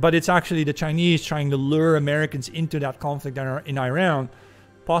 but it's actually the Chinese trying to lure Americans into that conflict in Iran,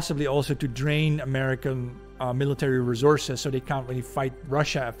 possibly also to drain American military resources, so they can't really fight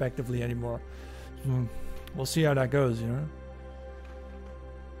Russia effectively anymore. We'll see how that goes, you know.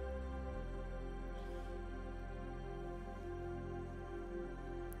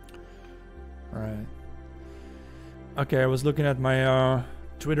 All right. Okay, I was looking at my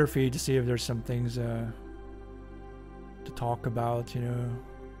Twitter feed to see if there's some things to talk about, you know.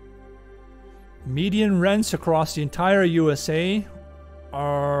 Median rents across the entire USA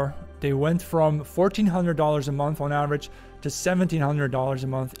they went from $1,400 a month on average to $1,700 a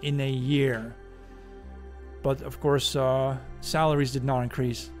month in a year. But of course, salaries did not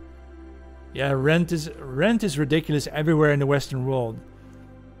increase. Yeah, rent is ridiculous everywhere in the Western world.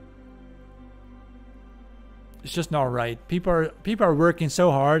 It's just not right. People are working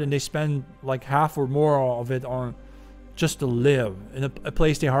so hard, and they spend like half or more of it on just to live in a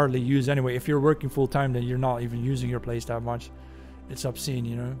place they hardly use anyway. If you're working full time, then you're not even using your place that much. It's obscene,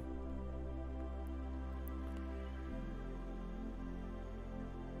 you know.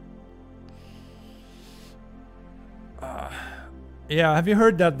 Yeah, have you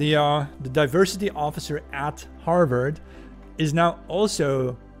heard that the diversity officer at Harvard is now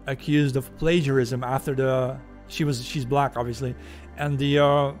also accused of plagiarism after she's black, obviously, and the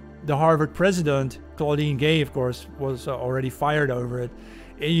Harvard president, Claudine Gay, of course, was already fired over it.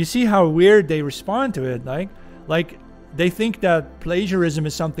 And you see how weird they respond to it, like they think that plagiarism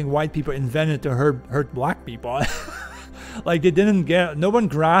is something white people invented to hurt black people. Like no one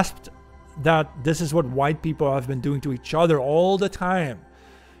grasped that this is what white people have been doing to each other all the time.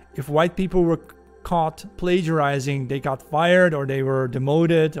 If white people were caught plagiarizing, they got fired, or they were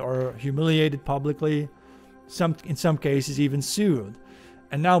demoted or humiliated publicly, in some cases even sued.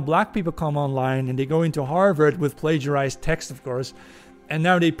 And now black people come online and they go into Harvard with plagiarized text, of course, and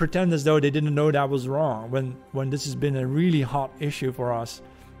now they pretend as though they didn't know that was wrong, when this has been a really hot issue for us.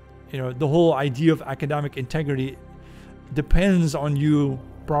 You know, the whole idea of academic integrity depends on you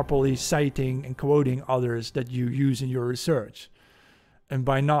properly citing and quoting others that you use in your research. And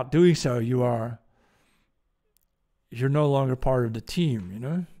by not doing so, you're no longer part of the team, you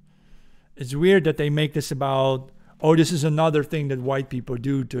know? It's weird that they make this about, oh, this is another thing that white people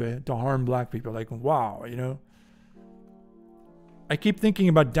do to harm black people. Like, wow, you know? I keep thinking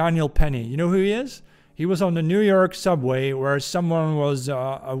about Daniel Penny. You know who he is? He was on the New York subway where someone was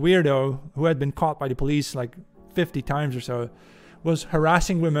a weirdo who had been caught by the police like 50 times or so, was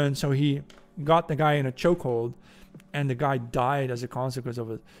harassing women, so he got the guy in a chokehold, and the guy died as a consequence of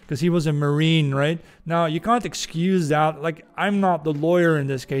it because he was a Marine, right? Now, you can't excuse that. Like, I'm not the lawyer in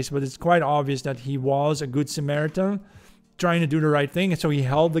this case, but it's quite obvious that he was a good Samaritan trying to do the right thing. And so he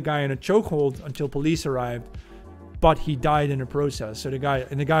held the guy in a chokehold until police arrived, but he died in the process. So the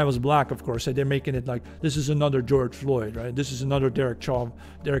guy was black, of course. So they're making it like, this is another George Floyd, right? This is another Derek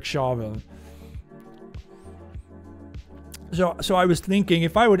Chauvin. So I was thinking,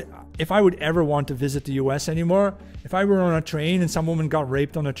 if I would ever want to visit the US anymore, if I were on a train and some woman got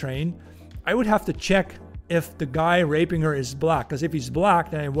raped on a train, I would have to check if the guy raping her is black. Because if he's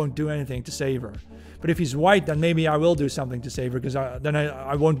black, then I won't do anything to save her. But if he's white, then maybe I will do something to save her, because then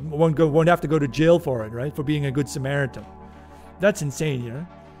I won't have to go to jail for it, right? For being a good Samaritan. That's insane, you know?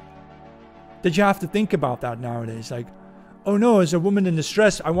 That you have to think about that nowadays. Like, oh no, as a woman in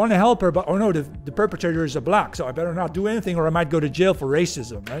distress, I want to help her, but oh no, the perpetrator is a black, so I better not do anything or I might go to jail for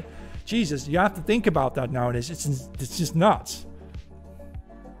racism, right? Jesus, you have to think about that nowadays. It's just nuts.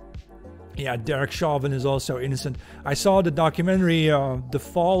 Yeah, Derek Chauvin is also innocent. I saw the documentary, The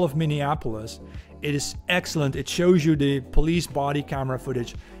Fall of Minneapolis. It is excellent. It shows you the police body camera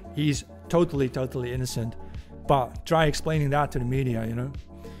footage. He's totally innocent. But try explaining that to the media, you know?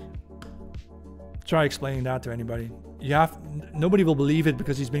 Try explaining that to anybody. Nobody will believe it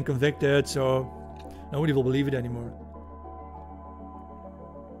because he's been convicted, so nobody will believe it anymore.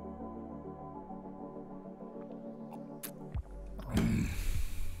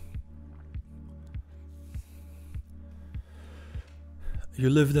 You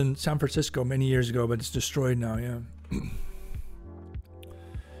lived in San Francisco many years ago, but it's destroyed now, yeah.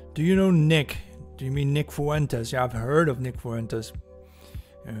 Do you know Nick? Do you mean Nick Fuentes? Yeah, I've heard of Nick Fuentes.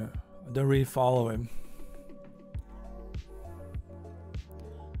 Yeah, I don't really follow him.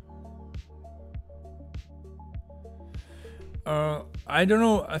 I don't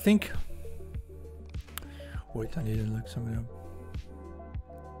know. I think... Wait, I need to look something up.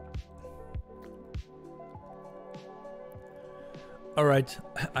 Alright,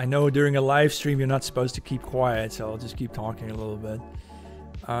 I know during a live stream you're not supposed to keep quiet, so I'll just keep talking a little bit.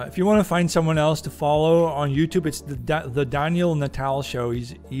 If you want to find someone else to follow on YouTube, it's the Daniel Natal Show.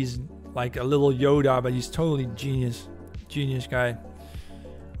 He's like a little Yoda, but he's totally genius guy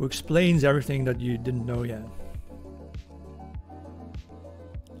who explains everything that you didn't know yet.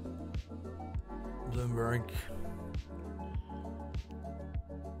 Bloomberg.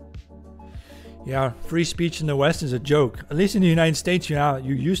 Yeah, free speech in the West is a joke. At least in the United States, you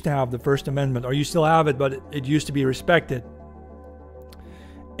used to have the First Amendment, or you still have it, but it used to be respected.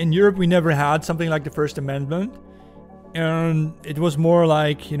 In Europe, we never had something like the First Amendment, and it was more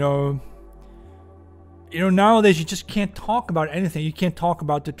like, you know, nowadays you just can't talk about anything. You can't talk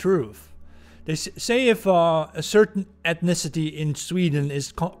about the truth. They say if a certain ethnicity in Sweden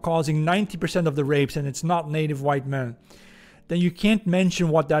is causing 90% of the rapes and it's not native white men, then you can't mention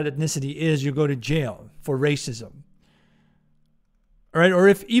what that ethnicity is. You go to jail for racism. All right? Or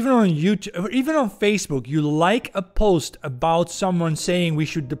if even on YouTube, or even on Facebook, you like a post about someone saying we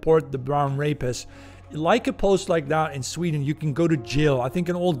should deport the brown rapists, like a post like that in Sweden, you can go to jail. I think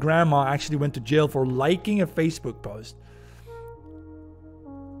an old grandma actually went to jail for liking a Facebook post.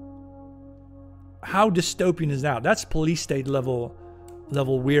 How dystopian is that? That's police state level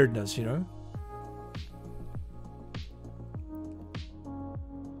weirdness, you know?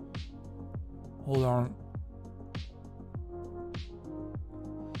 Hold on.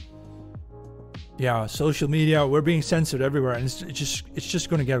 Yeah, social media, we're being censored everywhere, and it's just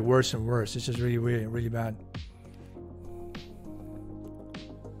going to get worse and worse. It's just really bad.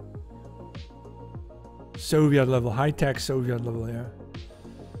 Soviet level, high-tech Soviet level, yeah.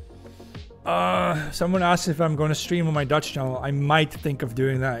 Someone asked if I'm going to stream on my Dutch channel. I might think of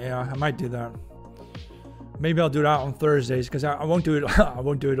doing that. Yeah, I might do that. Maybe I'll do that on Thursdays, because I won't do it. I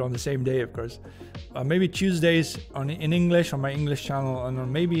won't do it on the same day, of course. Maybe Tuesdays in English on my English channel, and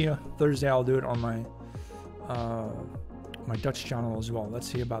then maybe Thursday I'll do it on my my Dutch channel as well. Let's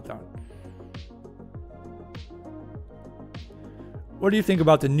see about that. What do you think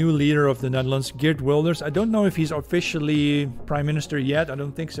about the new leader of the Netherlands, Geert Wilders? I don't know if he's officially prime minister yet. I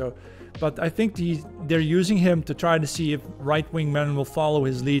don't think so. But I think they're using him to try to see if right-wing men will follow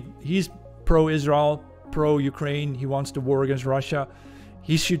his lead. He's pro-Israel, pro-Ukraine. He wants the war against Russia.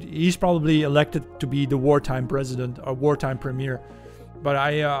 He's probably elected to be the wartime president or wartime premier. But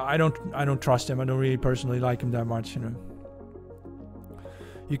I don't trust him. I don't really personally like him that much, you know.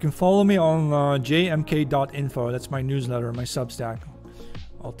 You can follow me on jmk.info. That's my newsletter, my Substack.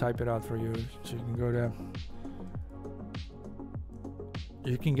 I'll type it out for you so you can go there.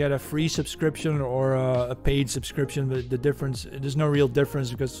 You can get a free subscription or a paid subscription, but the difference, there's no real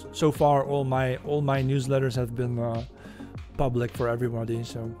difference, because so far all my newsletters have been public for everybody.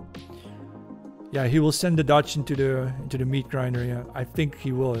 So yeah, he will send the Dutch into the meat grinder. Yeah, I think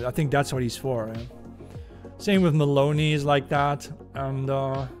he will. I think that's what he's for. Yeah. Same with Maloney is like that, and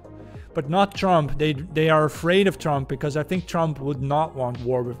but not Trump. They are afraid of Trump because I think Trump would not want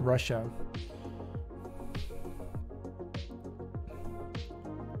war with Russia.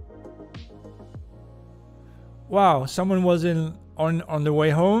 Wow, someone was on the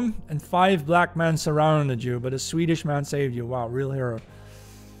way home and 5 black men surrounded you, but a Swedish man saved you. Wow, real hero.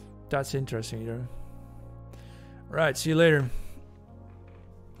 That's interesting, you know. Right, see you later.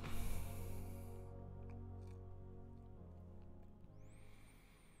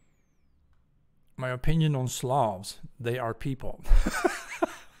 My opinion on Slavs. They are people.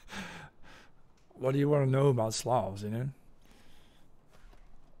 What do you want to know about Slavs, you know?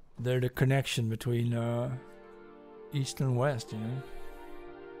 They're the connection between East and West, you know.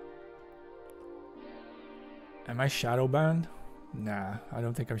 Am I shadow banned? Nah, I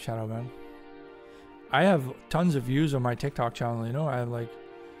don't think I'm shadow banned. I have tons of views on my TikTok channel, you know. I have like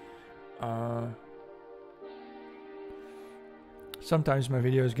sometimes my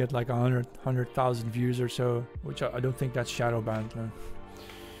videos get like 100,000 views or so, which I don't think that's shadow banned, no.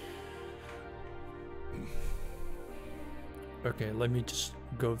 Okay, let me just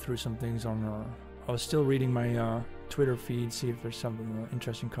go through some things on I was still reading my Twitter feed, see if there's something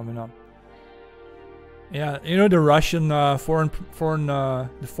interesting coming up. Yeah, you know the Russian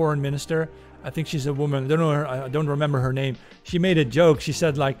foreign minister. I think she's a woman. I don't know her. I don't remember her name. She made a joke. She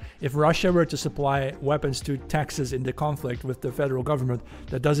said like, if Russia were to supply weapons to Texas in the conflict with the federal government,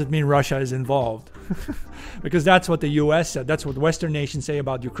 that doesn't mean Russia is involved, because that's what the U.S. said. That's what Western nations say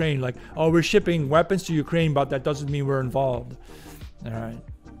about Ukraine. Like, oh, we're shipping weapons to Ukraine, but that doesn't mean we're involved. All right.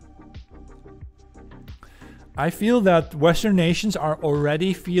 I feel that Western nations are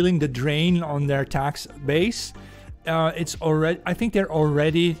already feeling the drain on their tax base. I think they're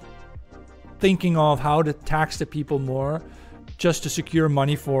already thinking of how to tax the people more, just to secure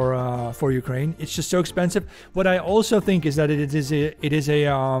money for Ukraine. It's just so expensive. What I also think is that it is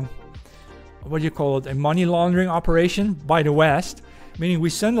a what do you call it? A money laundering operation by the West. Meaning we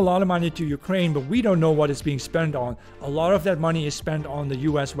send a lot of money to Ukraine, but we don't know what it's being spent on. A lot of that money is spent on the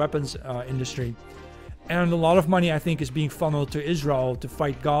U.S. weapons industry. And a lot of money, I think, is being funneled to Israel to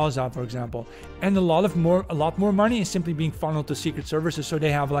fight Gaza, for example. And a lot more money is simply being funneled to secret services, so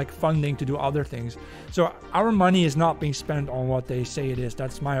they have like funding to do other things. So our money is not being spent on what they say it is.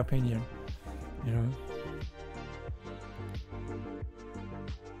 That's my opinion. You know.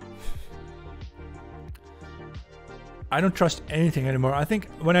 I don't trust anything anymore. I think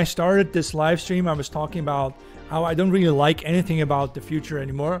when I started this live stream, I was talking about how I don't really like anything about the future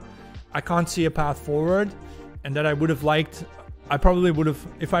anymore. I can't see a path forward, and that I would have liked. I probably would have,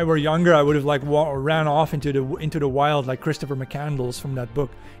 if I were younger, I would have like ran off into the wild, like Christopher McCandless from that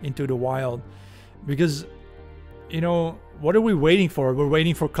book, Into the Wild, because, you know, what are we waiting for? We're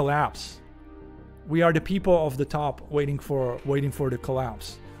waiting for collapse. We are the people of the top, waiting for the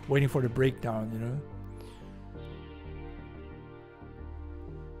collapse, waiting for the breakdown. You know.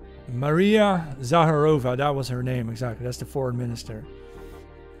 Maria Zakharova, that was her name exactly. That's the foreign minister.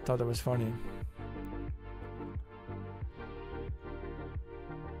 Thought that was funny.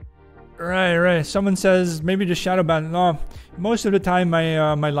 Right. Someone says maybe the shadow ban. No, most of the time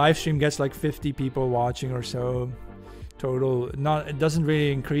my live stream gets like 50 people watching or so total. It doesn't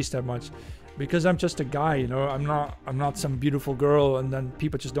really increase that much, because I'm just a guy, you know. I'm not some beautiful girl, and then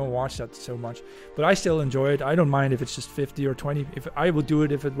people just don't watch that so much. But I still enjoy it. I don't mind if it's just 50 or 20. If I would do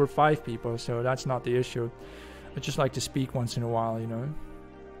it if it were 5 people, so that's not the issue. I just like to speak once in a while, you know.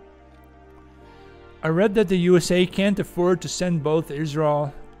 I read that the USA can't afford to send both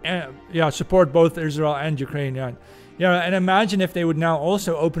Israel and support both Israel and Ukraine. Yeah, and imagine if they would now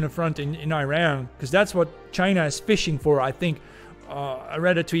also open a front in Iran, because that's what China is fishing for. I think I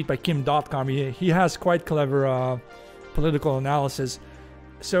read a tweet by Kim.com. He has quite clever political analysis.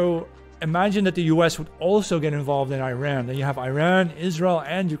 So imagine that the US would also get involved in Iran. Then you have Iran, Israel,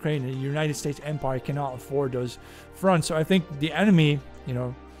 and Ukraine. The United States empire cannot afford those fronts. So I think the enemy, you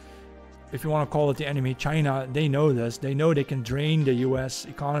know, if you want to call it the enemy, China, they know this. They know they can drain the US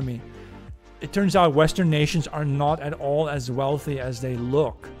economy. It turns out Western nations are not at all as wealthy as they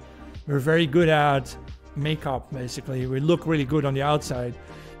look. We're very good at makeup, basically. We look really good on the outside,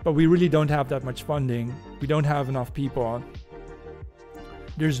 but we really don't have that much funding. We don't have enough people.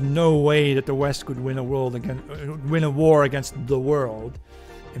 There's no way that the West could win a war against the world.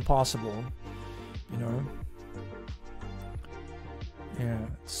 Impossible, you know. Yeah,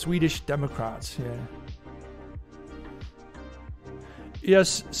 Swedish Democrats. Yeah.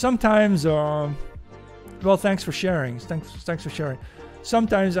 Yes, sometimes. Well, thanks for sharing. Thanks for sharing.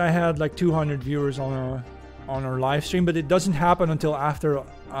 Sometimes I had like 200 viewers on our live stream, but it doesn't happen until after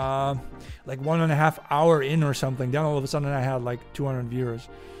like 1.5 hours in or something. Then all of a sudden I had like 200 viewers.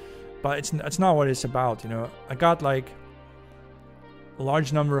 But it's not what it's about, you know. I got like a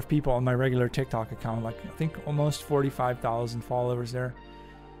large number of people on my regular TikTok account, like I think almost 45,000 followers there.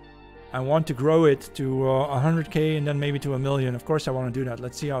 I want to grow it to 100K and then maybe to 1 million. Of course I want to do that.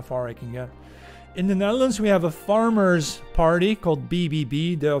 Let's see how far I can get. In the Netherlands, we have a farmers party called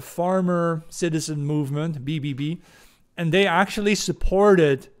BBB, the Farmer Citizen Movement, BBB. And they actually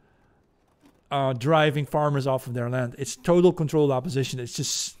supported driving farmers off of their land. It's total controlled opposition. It's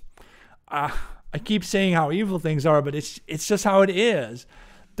just... I keep saying how evil things are, but it's just how it is.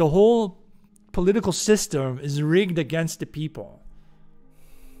 The whole political system is rigged against the people.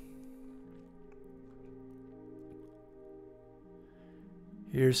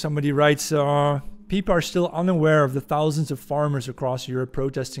 Here somebody writes, people are still unaware of the thousands of farmers across Europe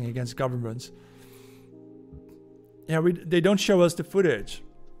protesting against governments. Yeah, they don't show us the footage.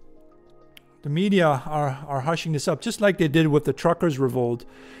 The media are hushing this up, just like they did with the truckers' revolt.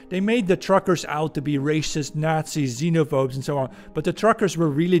 They made the truckers out to be racist, Nazis, xenophobes, and so on. But the truckers were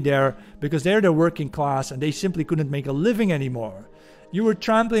really there because they're the working class and they simply couldn't make a living anymore. You were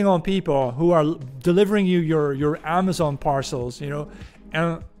trampling on people who are delivering you your Amazon parcels, you know,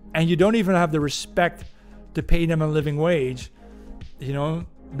 and you don't even have the respect to pay them a living wage. You know,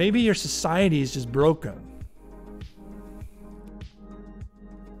 maybe your society is just broken.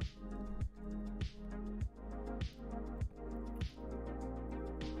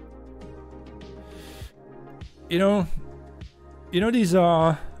 You know these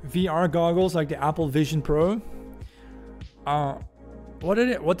VR goggles like the Apple Vision Pro. What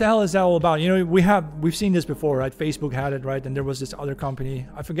the hell is that all about? You know, we've seen this before, right? Facebook had it, right? And there was this other company.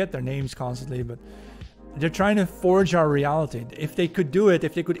 I forget their names constantly, but they're trying to forge our reality. If they could do it,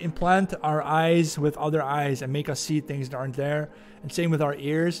 if they could implant our eyes with other eyes and make us see things that aren't there, and same with our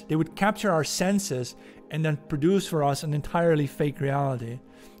ears, they would capture our senses and then produce for us an entirely fake reality.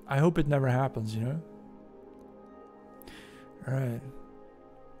 I hope it never happens, you know? All right.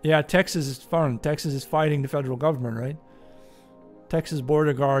 Yeah, Texas is fun. Texas is fighting the federal government, right? Texas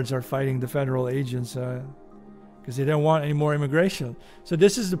border guards are fighting the federal agents because they don't want any more immigration. So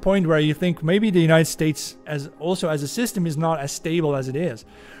this is the point where you think maybe the United States as a system is not as stable as it is.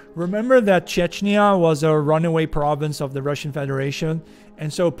 Remember that Chechnya was a runaway province of the Russian Federation,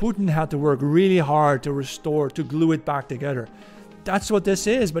 and so Putin had to work really hard to glue it back together. That's what this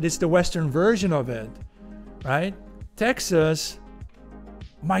is, but it's the Western version of it, right? Texas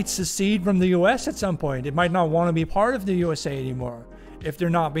might secede from the US at some point. It might not want to be part of the USA anymore if they're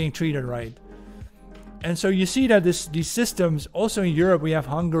not being treated right. And so you see that these systems, also in Europe, we have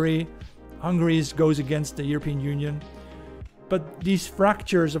Hungary. Hungary goes against the European Union. But these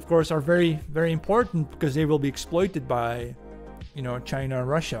fractures, of course, are very, very important because they will be exploited by, you know, China and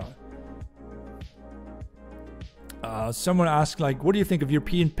Russia. Someone asked, like, what do you think of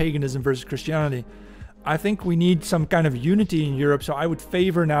European paganism versus Christianity? I think we need some kind of unity in Europe, so I would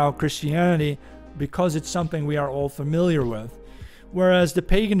favor now Christianity because it's something we are all familiar with. Whereas the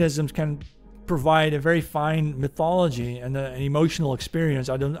paganisms can provide a very fine mythology and an emotional experience.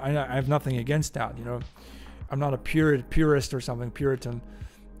 I have nothing against that, you know. I'm not a purist or something, Puritan.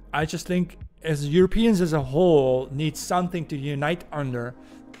 I just think as Europeans as a whole need something to unite under,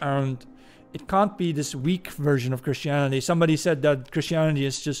 and it can't be this weak version of Christianity. Somebody said that Christianity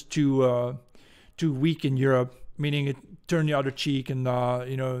is just too weak in Europe, meaning it turn the other cheek, and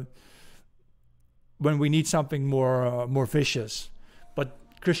you know, when we need something more vicious. But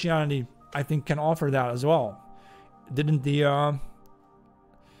Christianity, I think, can offer that as well. Didn't the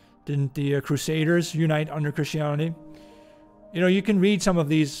Crusaders unite under Christianity? You know, you can read some of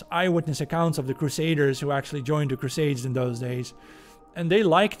these eyewitness accounts of the Crusaders who actually joined the Crusades in those days. And they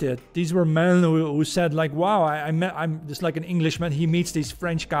liked it. These were men who said, like, wow, I'm just like an Englishman. He meets these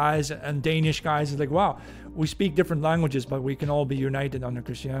French guys and Danish guys. It's like, wow, we speak different languages, but we can all be united under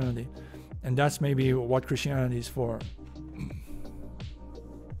Christianity. And that's maybe what Christianity is for.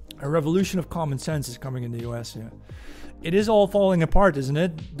 A revolution of common sense is coming in the US. Yeah. It is all falling apart, isn't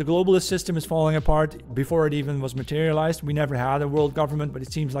it? The globalist system is falling apart before it even was materialized. We never had a world government, but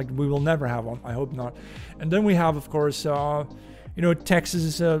it seems like we will never have one. I hope not. And then we have, of course, you know, Texas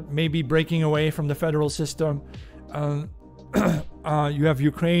is maybe breaking away from the federal system. You have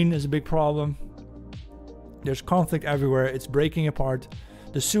Ukraine is a big problem. There's conflict everywhere. It's breaking apart.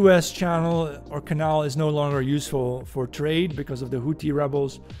 The Suez Channel or canal is no longer useful for trade because of the Houthi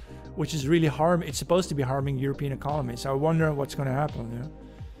rebels, which is really it's supposed to be harming European economies. So I wonder what's going to happen.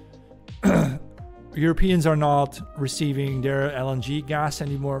 Yeah? Europeans are not receiving their LNG gas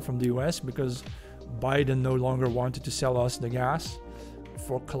anymore from the US because Biden no longer wanted to sell us the gas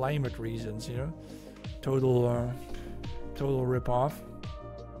for climate reasons, you know. Total rip-off.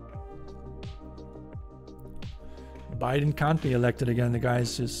 Biden can't be elected again. The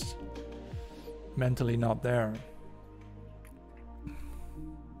guy's just mentally not there.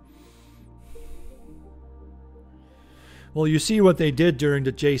 Well, you see what they did during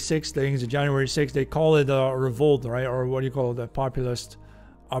the J6 things, the January 6th. They call it a revolt, right? Or what do you call it? A populist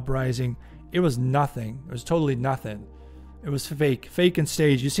uprising. It was nothing. It was totally nothing. It was fake and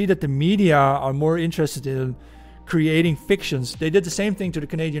staged. You see that the media are more interested in creating fictions. They did the same thing to the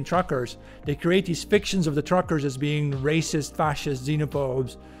Canadian truckers. They create these fictions of the truckers as being racist, fascist,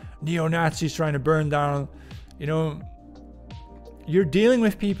 xenophobes, neo-Nazis trying to burn down. You know, you're dealing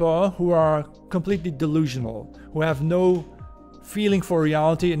with people who are completely delusional, who have no feeling for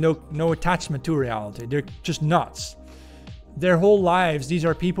reality and no attachment to reality. They're just nuts. Their whole lives, these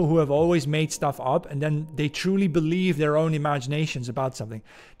are people who have always made stuff up, and then they truly believe their own imaginations about something.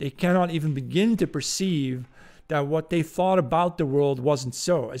 They cannot even begin to perceive that what they thought about the world wasn't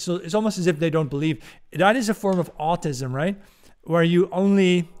so. It's almost as if they don't believe. That is a form of autism, right? Where you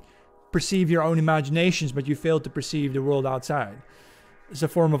only perceive your own imaginations, but you fail to perceive the world outside. It's a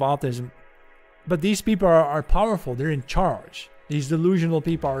form of autism. But these people are powerful. They're in charge. These delusional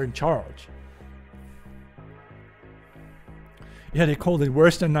people are in charge. Yeah, they called it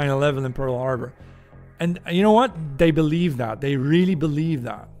worse than 9/11 in Pearl Harbor. And you know what? They believe that. They really believe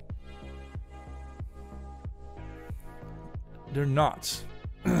that. They're nuts.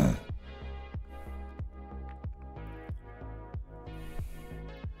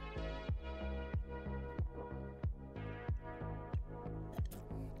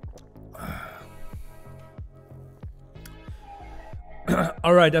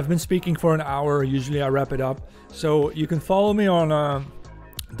 All right, I've been speaking for an hour. Usually I wrap it up. So you can follow me on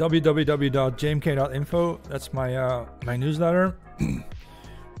www.jmk.info. That's my my newsletter.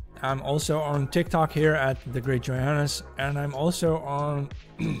 I'm also on TikTok here at The Great Johannes, and I'm also on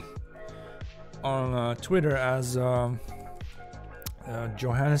on Twitter as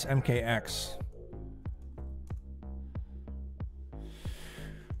Johannes MKX.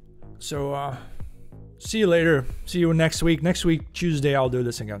 So see you later. See you next week. Next week, Tuesday, I'll do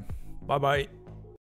this again. Bye-bye.